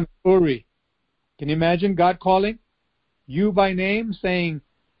 the son of Uri. Can you imagine God calling you by name, saying,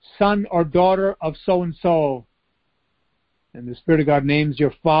 son or daughter of so-and-so? And the Spirit of God names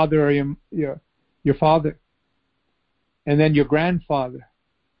your father or your father. And then your grandfather.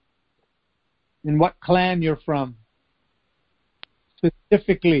 And what clan you're from.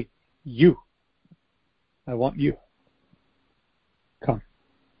 Specifically, you. I want you. Come.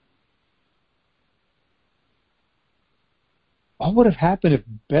 What would have happened if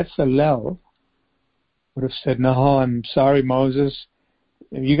Bezalel would have said, no, I'm sorry, Moses.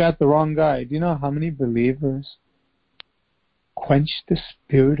 You got the wrong guy. Do you know how many believers quench the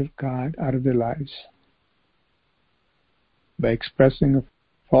Spirit of God out of their lives by expressing a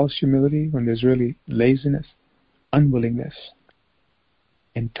false humility when there's really laziness, unwillingness,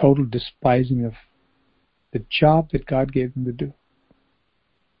 and total despising of the job that God gave them to do?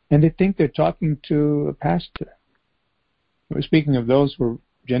 And they think they're talking to a pastor. We're speaking of those who are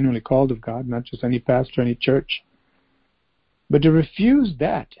genuinely called of God, not just any pastor, any church. But to refuse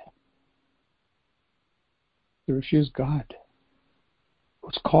that, to refuse God,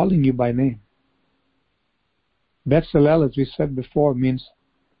 who's calling you by name. Bezalel, as we said before, means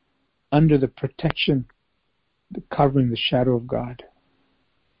under the protection, the covering, the shadow of God.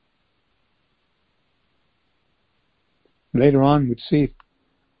 Later on, we'd see,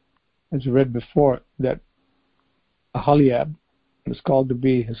 as we read before, that Aholiab was called to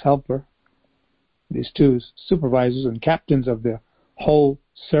be his helper. These two supervisors and captains of the whole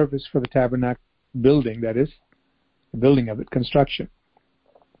service for the tabernacle building, that is, the building of it, construction.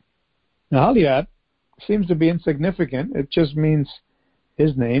 Now, Aholiab seems to be insignificant. It just means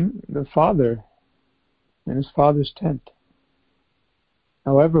his name, the father, and his father's tent.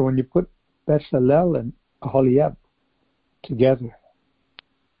 However, when you put Bezalel and Aholiab together,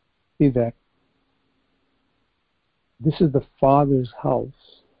 see that this is the Father's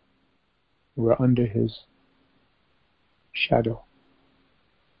house. We're under his shadow.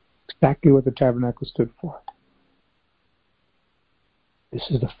 Exactly what the tabernacle stood for. This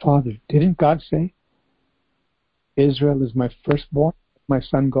is the Father. Didn't God say, Israel is my firstborn, my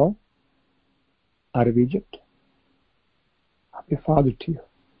son go out of Egypt? I'll be a father to you.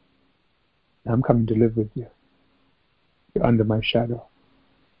 I'm coming to live with you. You're under my shadow.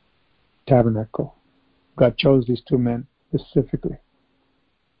 Tabernacle. God chose these two men specifically.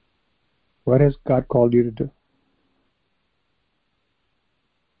 What has God called you to do?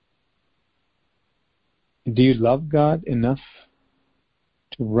 Do you love God enough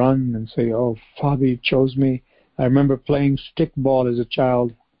to run and say, oh, Father, you chose me? I remember playing stickball as a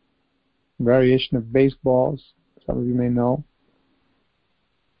child, variation of baseballs, some of you may know.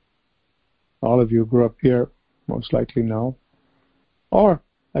 All of you who grew up here most likely know. Or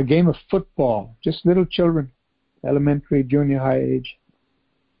a game of football, just little children, elementary, junior high age.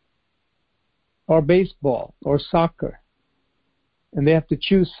 Or baseball, or soccer. And they have to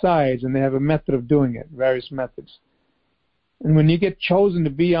choose sides, and they have a method of doing it, various methods. And when you get chosen to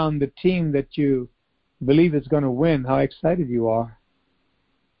be on the team that you believe is going to win, how excited you are.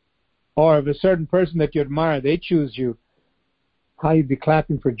 Or if a certain person that you admire, they choose you, how you'd be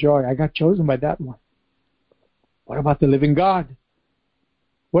clapping for joy. I got chosen by that one. What about the living God?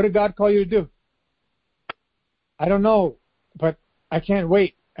 What did God call you to do? I don't know, but I can't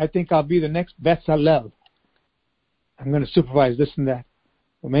wait. I think I'll be the next Bezalel. I'm going to supervise this and that.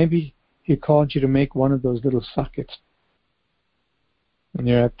 Or maybe he called you to make one of those little sockets. And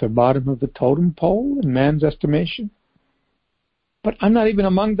you're at the bottom of the totem pole in man's estimation. But I'm not even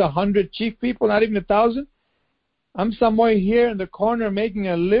among the 100 chief people, not even 1,000. I'm somewhere here in the corner making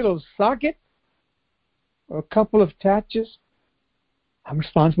a little socket or a couple of attaches. I'm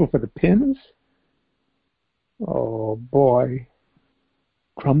responsible for the pins. Oh boy.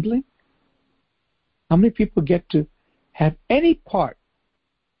 Crumbling? How many people get to have any part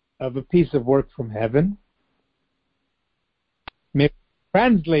of a piece of work from heaven? Maybe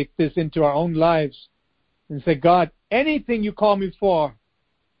translate this into our own lives and say, God, anything you call me for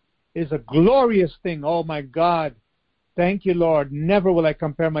is a glorious thing. Oh my God. Thank you, Lord. Never will I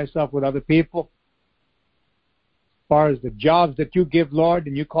compare myself with other people. As far as the jobs that you give, Lord,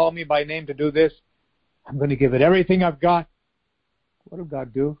 and you call me by name to do this, I'm going to give it everything I've got. What will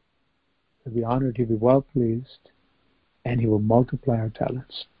God do? He'll be honored, he'll be well pleased, and he will multiply our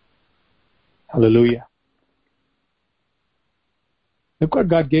talents. Hallelujah. Look what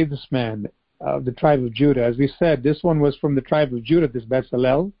God gave this man of the tribe of Judah. As we said, this one was from the tribe of Judah, this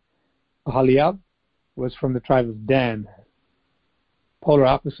Bezalel. Aholiab was from the tribe of Dan. Polar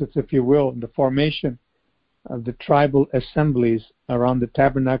opposites, if you will, in the formation of the tribal assemblies around the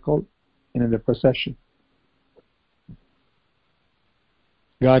tabernacle and in the procession.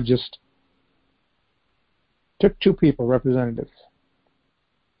 God just took two people, representatives.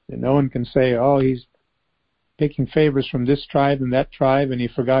 And no one can say, oh, he's taking favors from this tribe and that tribe, and he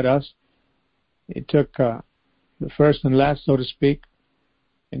forgot us. He took the first and last, so to speak,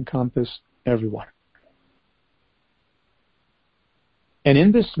 encompassed everyone. And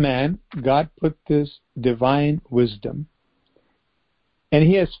in this man, God put this divine wisdom, and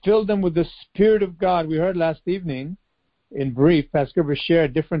he has filled them with the Spirit of God. We heard last evening, in brief, Pastor Gilbert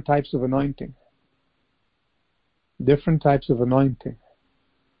shared different types of anointing. Different types of anointing.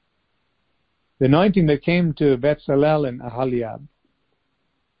 The anointing that came to Bezalel and Aholiab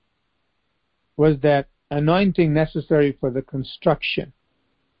was that anointing necessary for the construction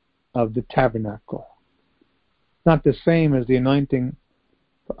of the tabernacle. Not the same as the anointing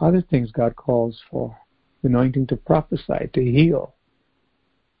for other things God calls for. The anointing to prophesy, to heal.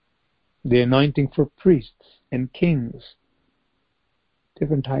 The anointing for priests and kings.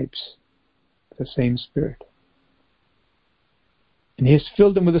 Different types. The same Spirit. And he has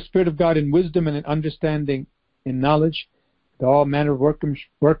filled them with the Spirit of God in wisdom and in understanding, in knowledge, with all manner of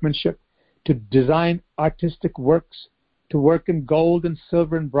workmanship, to design artistic works, to work in gold and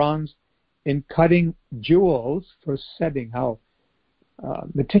silver and bronze, in cutting jewels for setting. How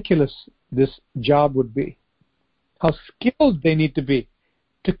meticulous this job would be. How skilled they need to be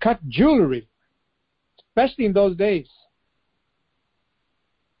to cut jewelry, especially in those days.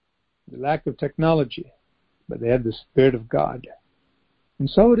 The lack of technology, but they had the Spirit of God. And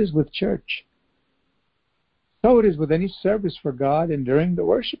so it is with church. So it is with any service for God and during the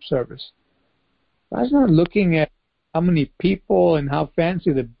worship service. God's not looking at how many people and how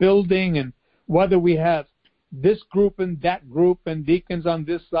fancy the building and whether we have this group and that group and deacons on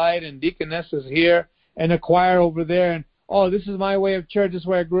this side and deaconesses here and a choir over there and, oh, this is my way of church, this is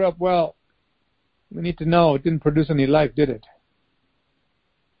where I grew up. Well, we need to know it didn't produce any life, did it?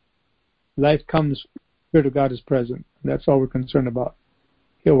 Life comes, the Spirit of God is present. That's all we're concerned about.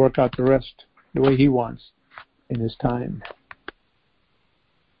 He'll work out the rest the way He wants in His time.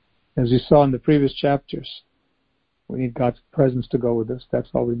 As we saw in the previous chapters, we need God's presence to go with us. That's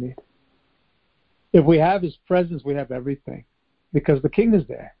all we need. If we have His presence, we have everything. Because the King is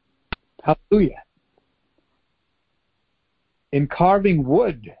there. Hallelujah. In carving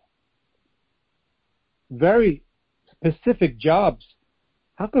wood, very specific jobs.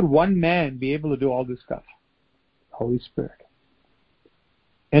 How could one man be able to do all this stuff? Holy Spirit.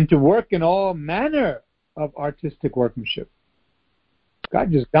 And to work in all manner of artistic workmanship.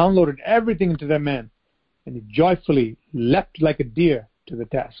 God just downloaded everything into that man, and he joyfully leapt like a deer to the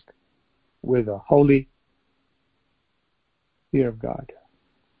task with a holy fear of God.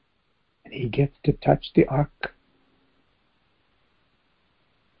 And he gets to touch the ark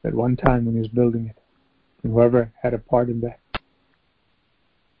at one time when he was building it. And whoever had a part in that.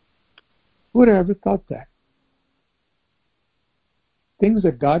 Who would have ever thought that? Things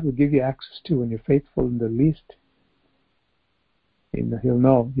that God will give you access to when you're faithful in the least. He'll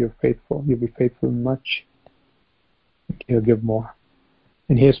know you're faithful. You'll be faithful in much. He'll give more.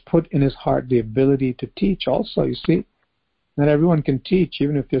 And He has put in his heart the ability to teach also, you see. Not everyone can teach,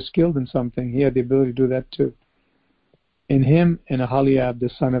 even if they're skilled in something. He had the ability to do that too. In him and Aholiab, the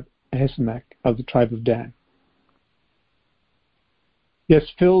son of Ahisamach of the tribe of Dan. He has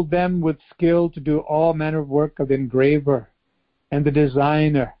filled them with skill to do all manner of work of the engraver and the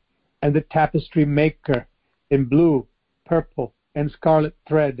designer and the tapestry maker in blue, purple, and scarlet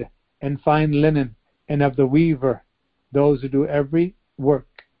thread and fine linen, and of the weaver, those who do every work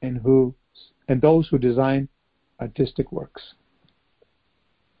and those who design artistic works.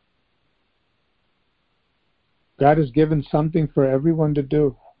 God has given something for everyone to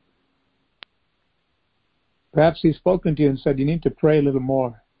do. Perhaps He's spoken to you and said, you need to pray a little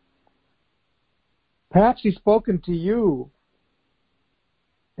more. Perhaps He's spoken to you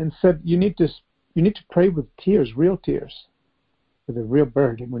and said, you need to pray with tears, real tears, with a real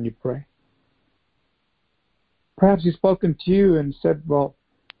burden when you pray. Perhaps He's spoken to you and said, well,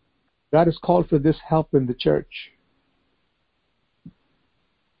 God has called for this help in the church.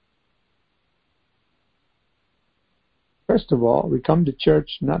 First of all, we come to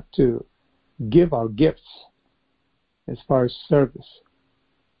church not to give our gifts as far as service.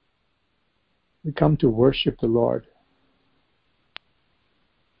 We come to worship the Lord.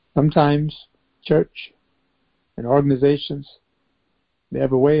 Sometimes church and organizations, they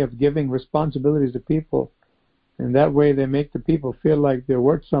have a way of giving responsibilities to people, and that way they make the people feel like they're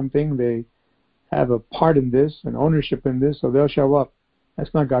worth something. They have a part in this, an ownership in this, so they'll show up.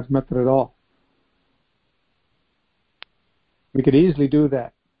 That's not God's method at all. We could easily do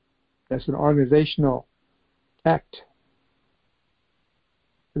that. That's an organizational act.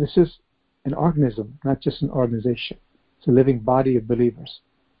 This is an organism, not just an organization. It's a living body of believers,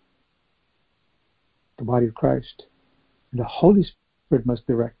 the body of Christ. And the Holy Spirit must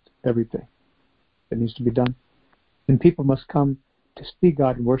direct everything that needs to be done. And people must come to see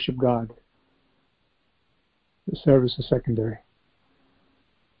God and worship God. The service is secondary.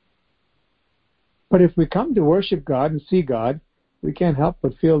 But if we come to worship God and see God, we can't help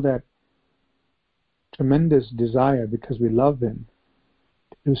but feel that tremendous desire, because we love Him,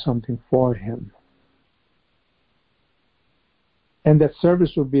 to do something for Him. And that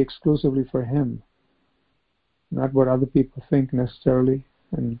service will be exclusively for Him, not what other people think necessarily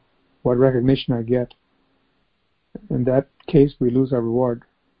and what recognition I get. In that case, we lose our reward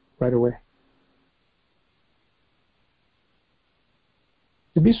right away.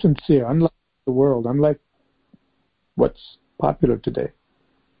 To be sincere, unlike the world, unlike what's popular today,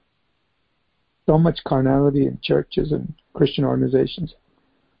 so much carnality in churches and Christian organizations.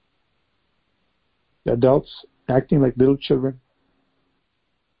 The adults acting like little children,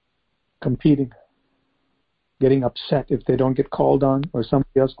 competing, getting upset if they don't get called on or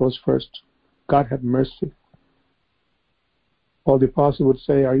somebody else goes first. God have mercy. Paul the Apostle would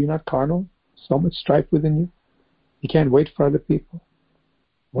say, are you not carnal? So much strife within you? You can't wait for other people.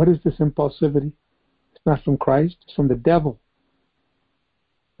 What is this impulsivity? It's not from Christ, it's from the devil.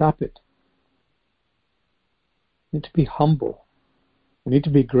 Stop it. We need to be humble. We need to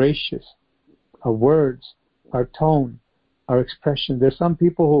be gracious. Our words, our tone, our expression. There's some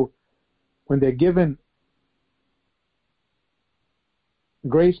people who, when they're given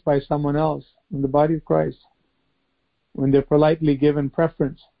grace by someone else in the body of Christ, when they're politely given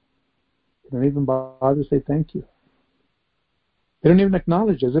preference, they don't even bother to say thank you. They don't even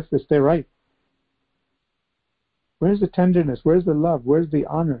acknowledge as if it's their right. Where's the tenderness? Where's the love? Where's the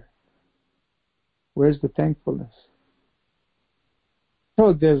honor? Where's the thankfulness?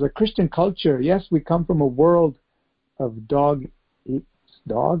 So there's a Christian culture. Yes, we come from a world of dog eats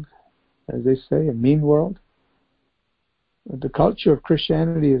dog, as they say, a mean world. But the culture of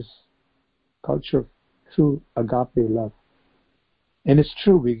Christianity is a culture of true agape love. And it's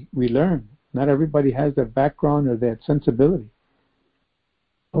true, we learn. Not everybody has that background or that sensibility.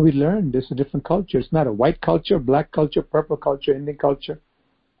 But we learn there's a different culture. It's not a white culture, black culture, purple culture, Indian culture,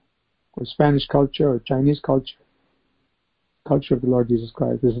 or Spanish culture, or Chinese culture. Culture of the Lord Jesus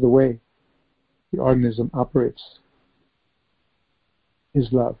Christ. This is the way the organism operates. His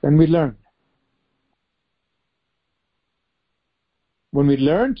love. And we learn. When we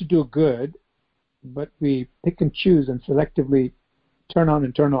learn to do good, but we pick and choose and selectively turn on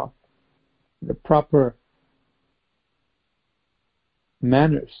and turn off the proper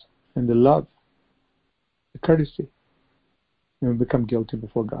manners and the love, the courtesy, and we become guilty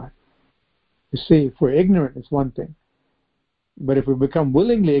before God. You see, if we're ignorant, it's one thing. But if we become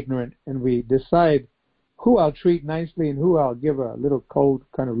willingly ignorant and we decide who I'll treat nicely and who I'll give a little cold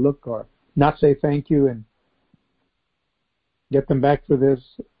kind of look or not say thank you and get them back for this,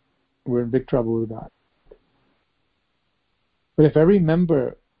 we're in big trouble with God. But if every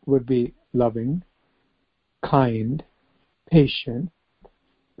member would be loving, kind, patient,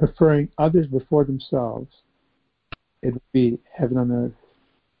 preferring others before themselves, it would be heaven on earth.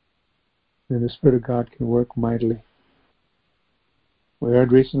 And the Spirit of God can work mightily. We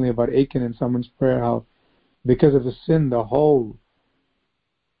heard recently about Achan in someone's prayer, how because of the sin, the whole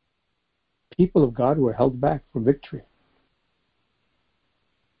people of God were held back from victory.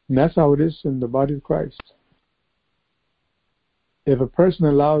 And that's how it is in the body of Christ. If a person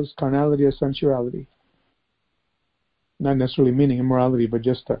allows carnality or sensuality, not necessarily meaning immorality, but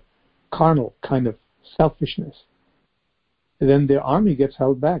just a carnal kind of selfishness, then their army gets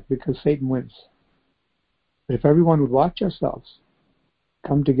held back because Satan wins. But if everyone would watch ourselves,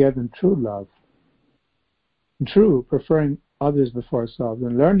 come together in true love, in true preferring others before ourselves,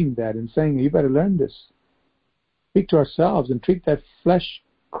 and learning that and saying, you better learn this. Speak to ourselves and treat that flesh,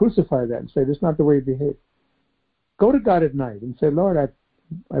 crucify that and say, this is not the way you behave. Go to God at night and say, Lord,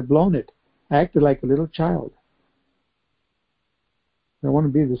 I've blown it. I acted like a little child. I don't want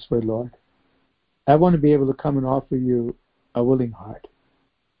to be this way, Lord. I want to be able to come and offer you a willing heart.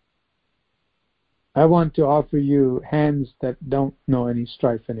 I want to offer you hands that don't know any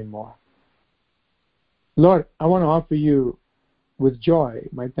strife anymore. Lord, I want to offer you with joy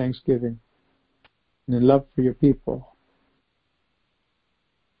my thanksgiving and in love for your people.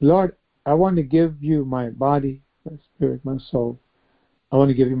 Lord, I want to give you my body, my spirit, my soul. I want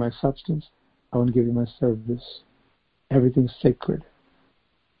to give you my substance. I want to give you my service. Everything's sacred.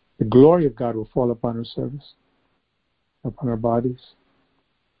 The glory of God will fall upon our service, upon our bodies.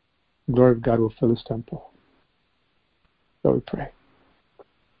 The glory of God will fill His temple. So we pray.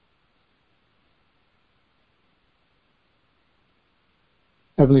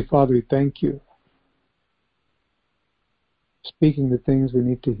 Heavenly Father, we thank you for speaking the things we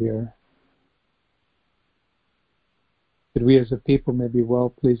need to hear, that we as a people may be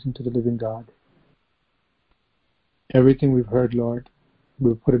well-pleasing to the living God. Everything we've heard, Lord,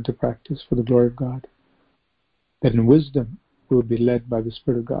 we'll put into practice for the glory of God, that in wisdom we will be led by the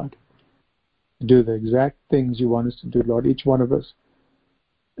Spirit of God to do the exact things you want us to do, Lord, each one of us,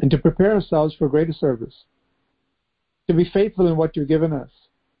 and to prepare ourselves for greater service, to be faithful in what you've given us.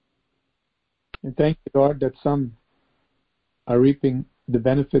 And thank you, Lord, that some are reaping the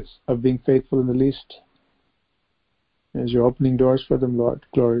benefits of being faithful in the least, as you're opening doors for them, Lord,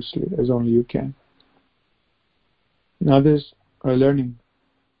 gloriously, as only you can. And others are learning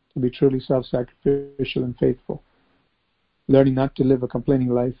to be truly self-sacrificial and faithful, learning not to live a complaining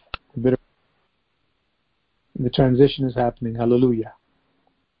life, bitter. And the transition is happening. Hallelujah.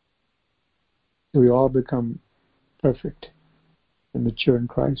 We all become perfect and mature in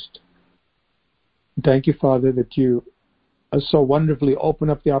Christ. And thank you, Father, that you so wonderfully open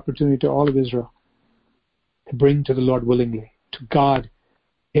up the opportunity to all of Israel to bring to the Lord willingly, to God,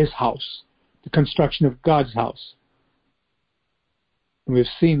 His house, the construction of God's house. And we've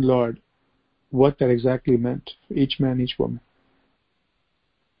seen, Lord, what that exactly meant for each man, each woman,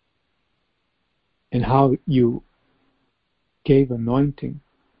 and how you gave anointing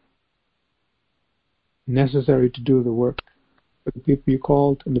necessary to do the work for the people you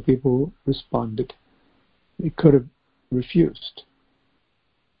called and the people who responded. They could have refused,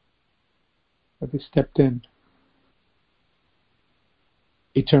 but they stepped in,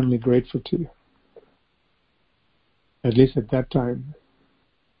 eternally grateful to you. At least at that time,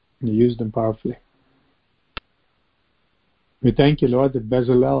 you used them powerfully. We thank you, Lord, that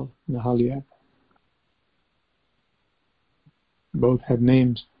Bezalel and Aholiab both had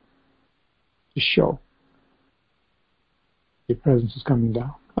names to show your presence is coming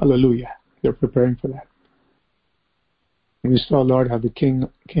down. Hallelujah. They're preparing for that. And we saw, Lord, how the King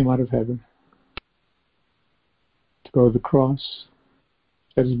came out of heaven to go to the cross,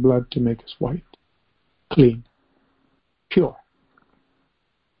 shed his blood to make us white, clean, pure,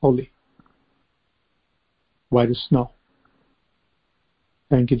 holy, white as snow.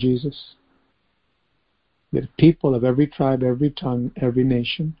 Thank you, Jesus, that people of every tribe, every tongue, every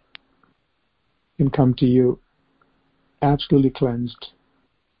nation can come to you absolutely cleansed,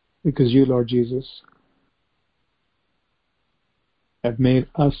 because you, Lord Jesus, have made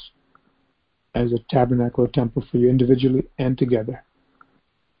us as a tabernacle, a temple for you individually and together,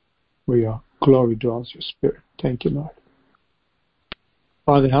 where your glory dwells, your Spirit. Thank you, Lord.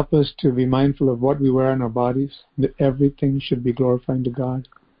 Father, help us to be mindful of what we wear on our bodies, that everything should be glorifying to God,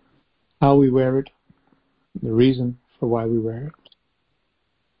 how we wear it, the reason for why we wear it.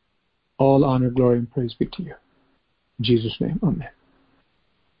 All honor, glory, and praise be to you. In Jesus' name, amen.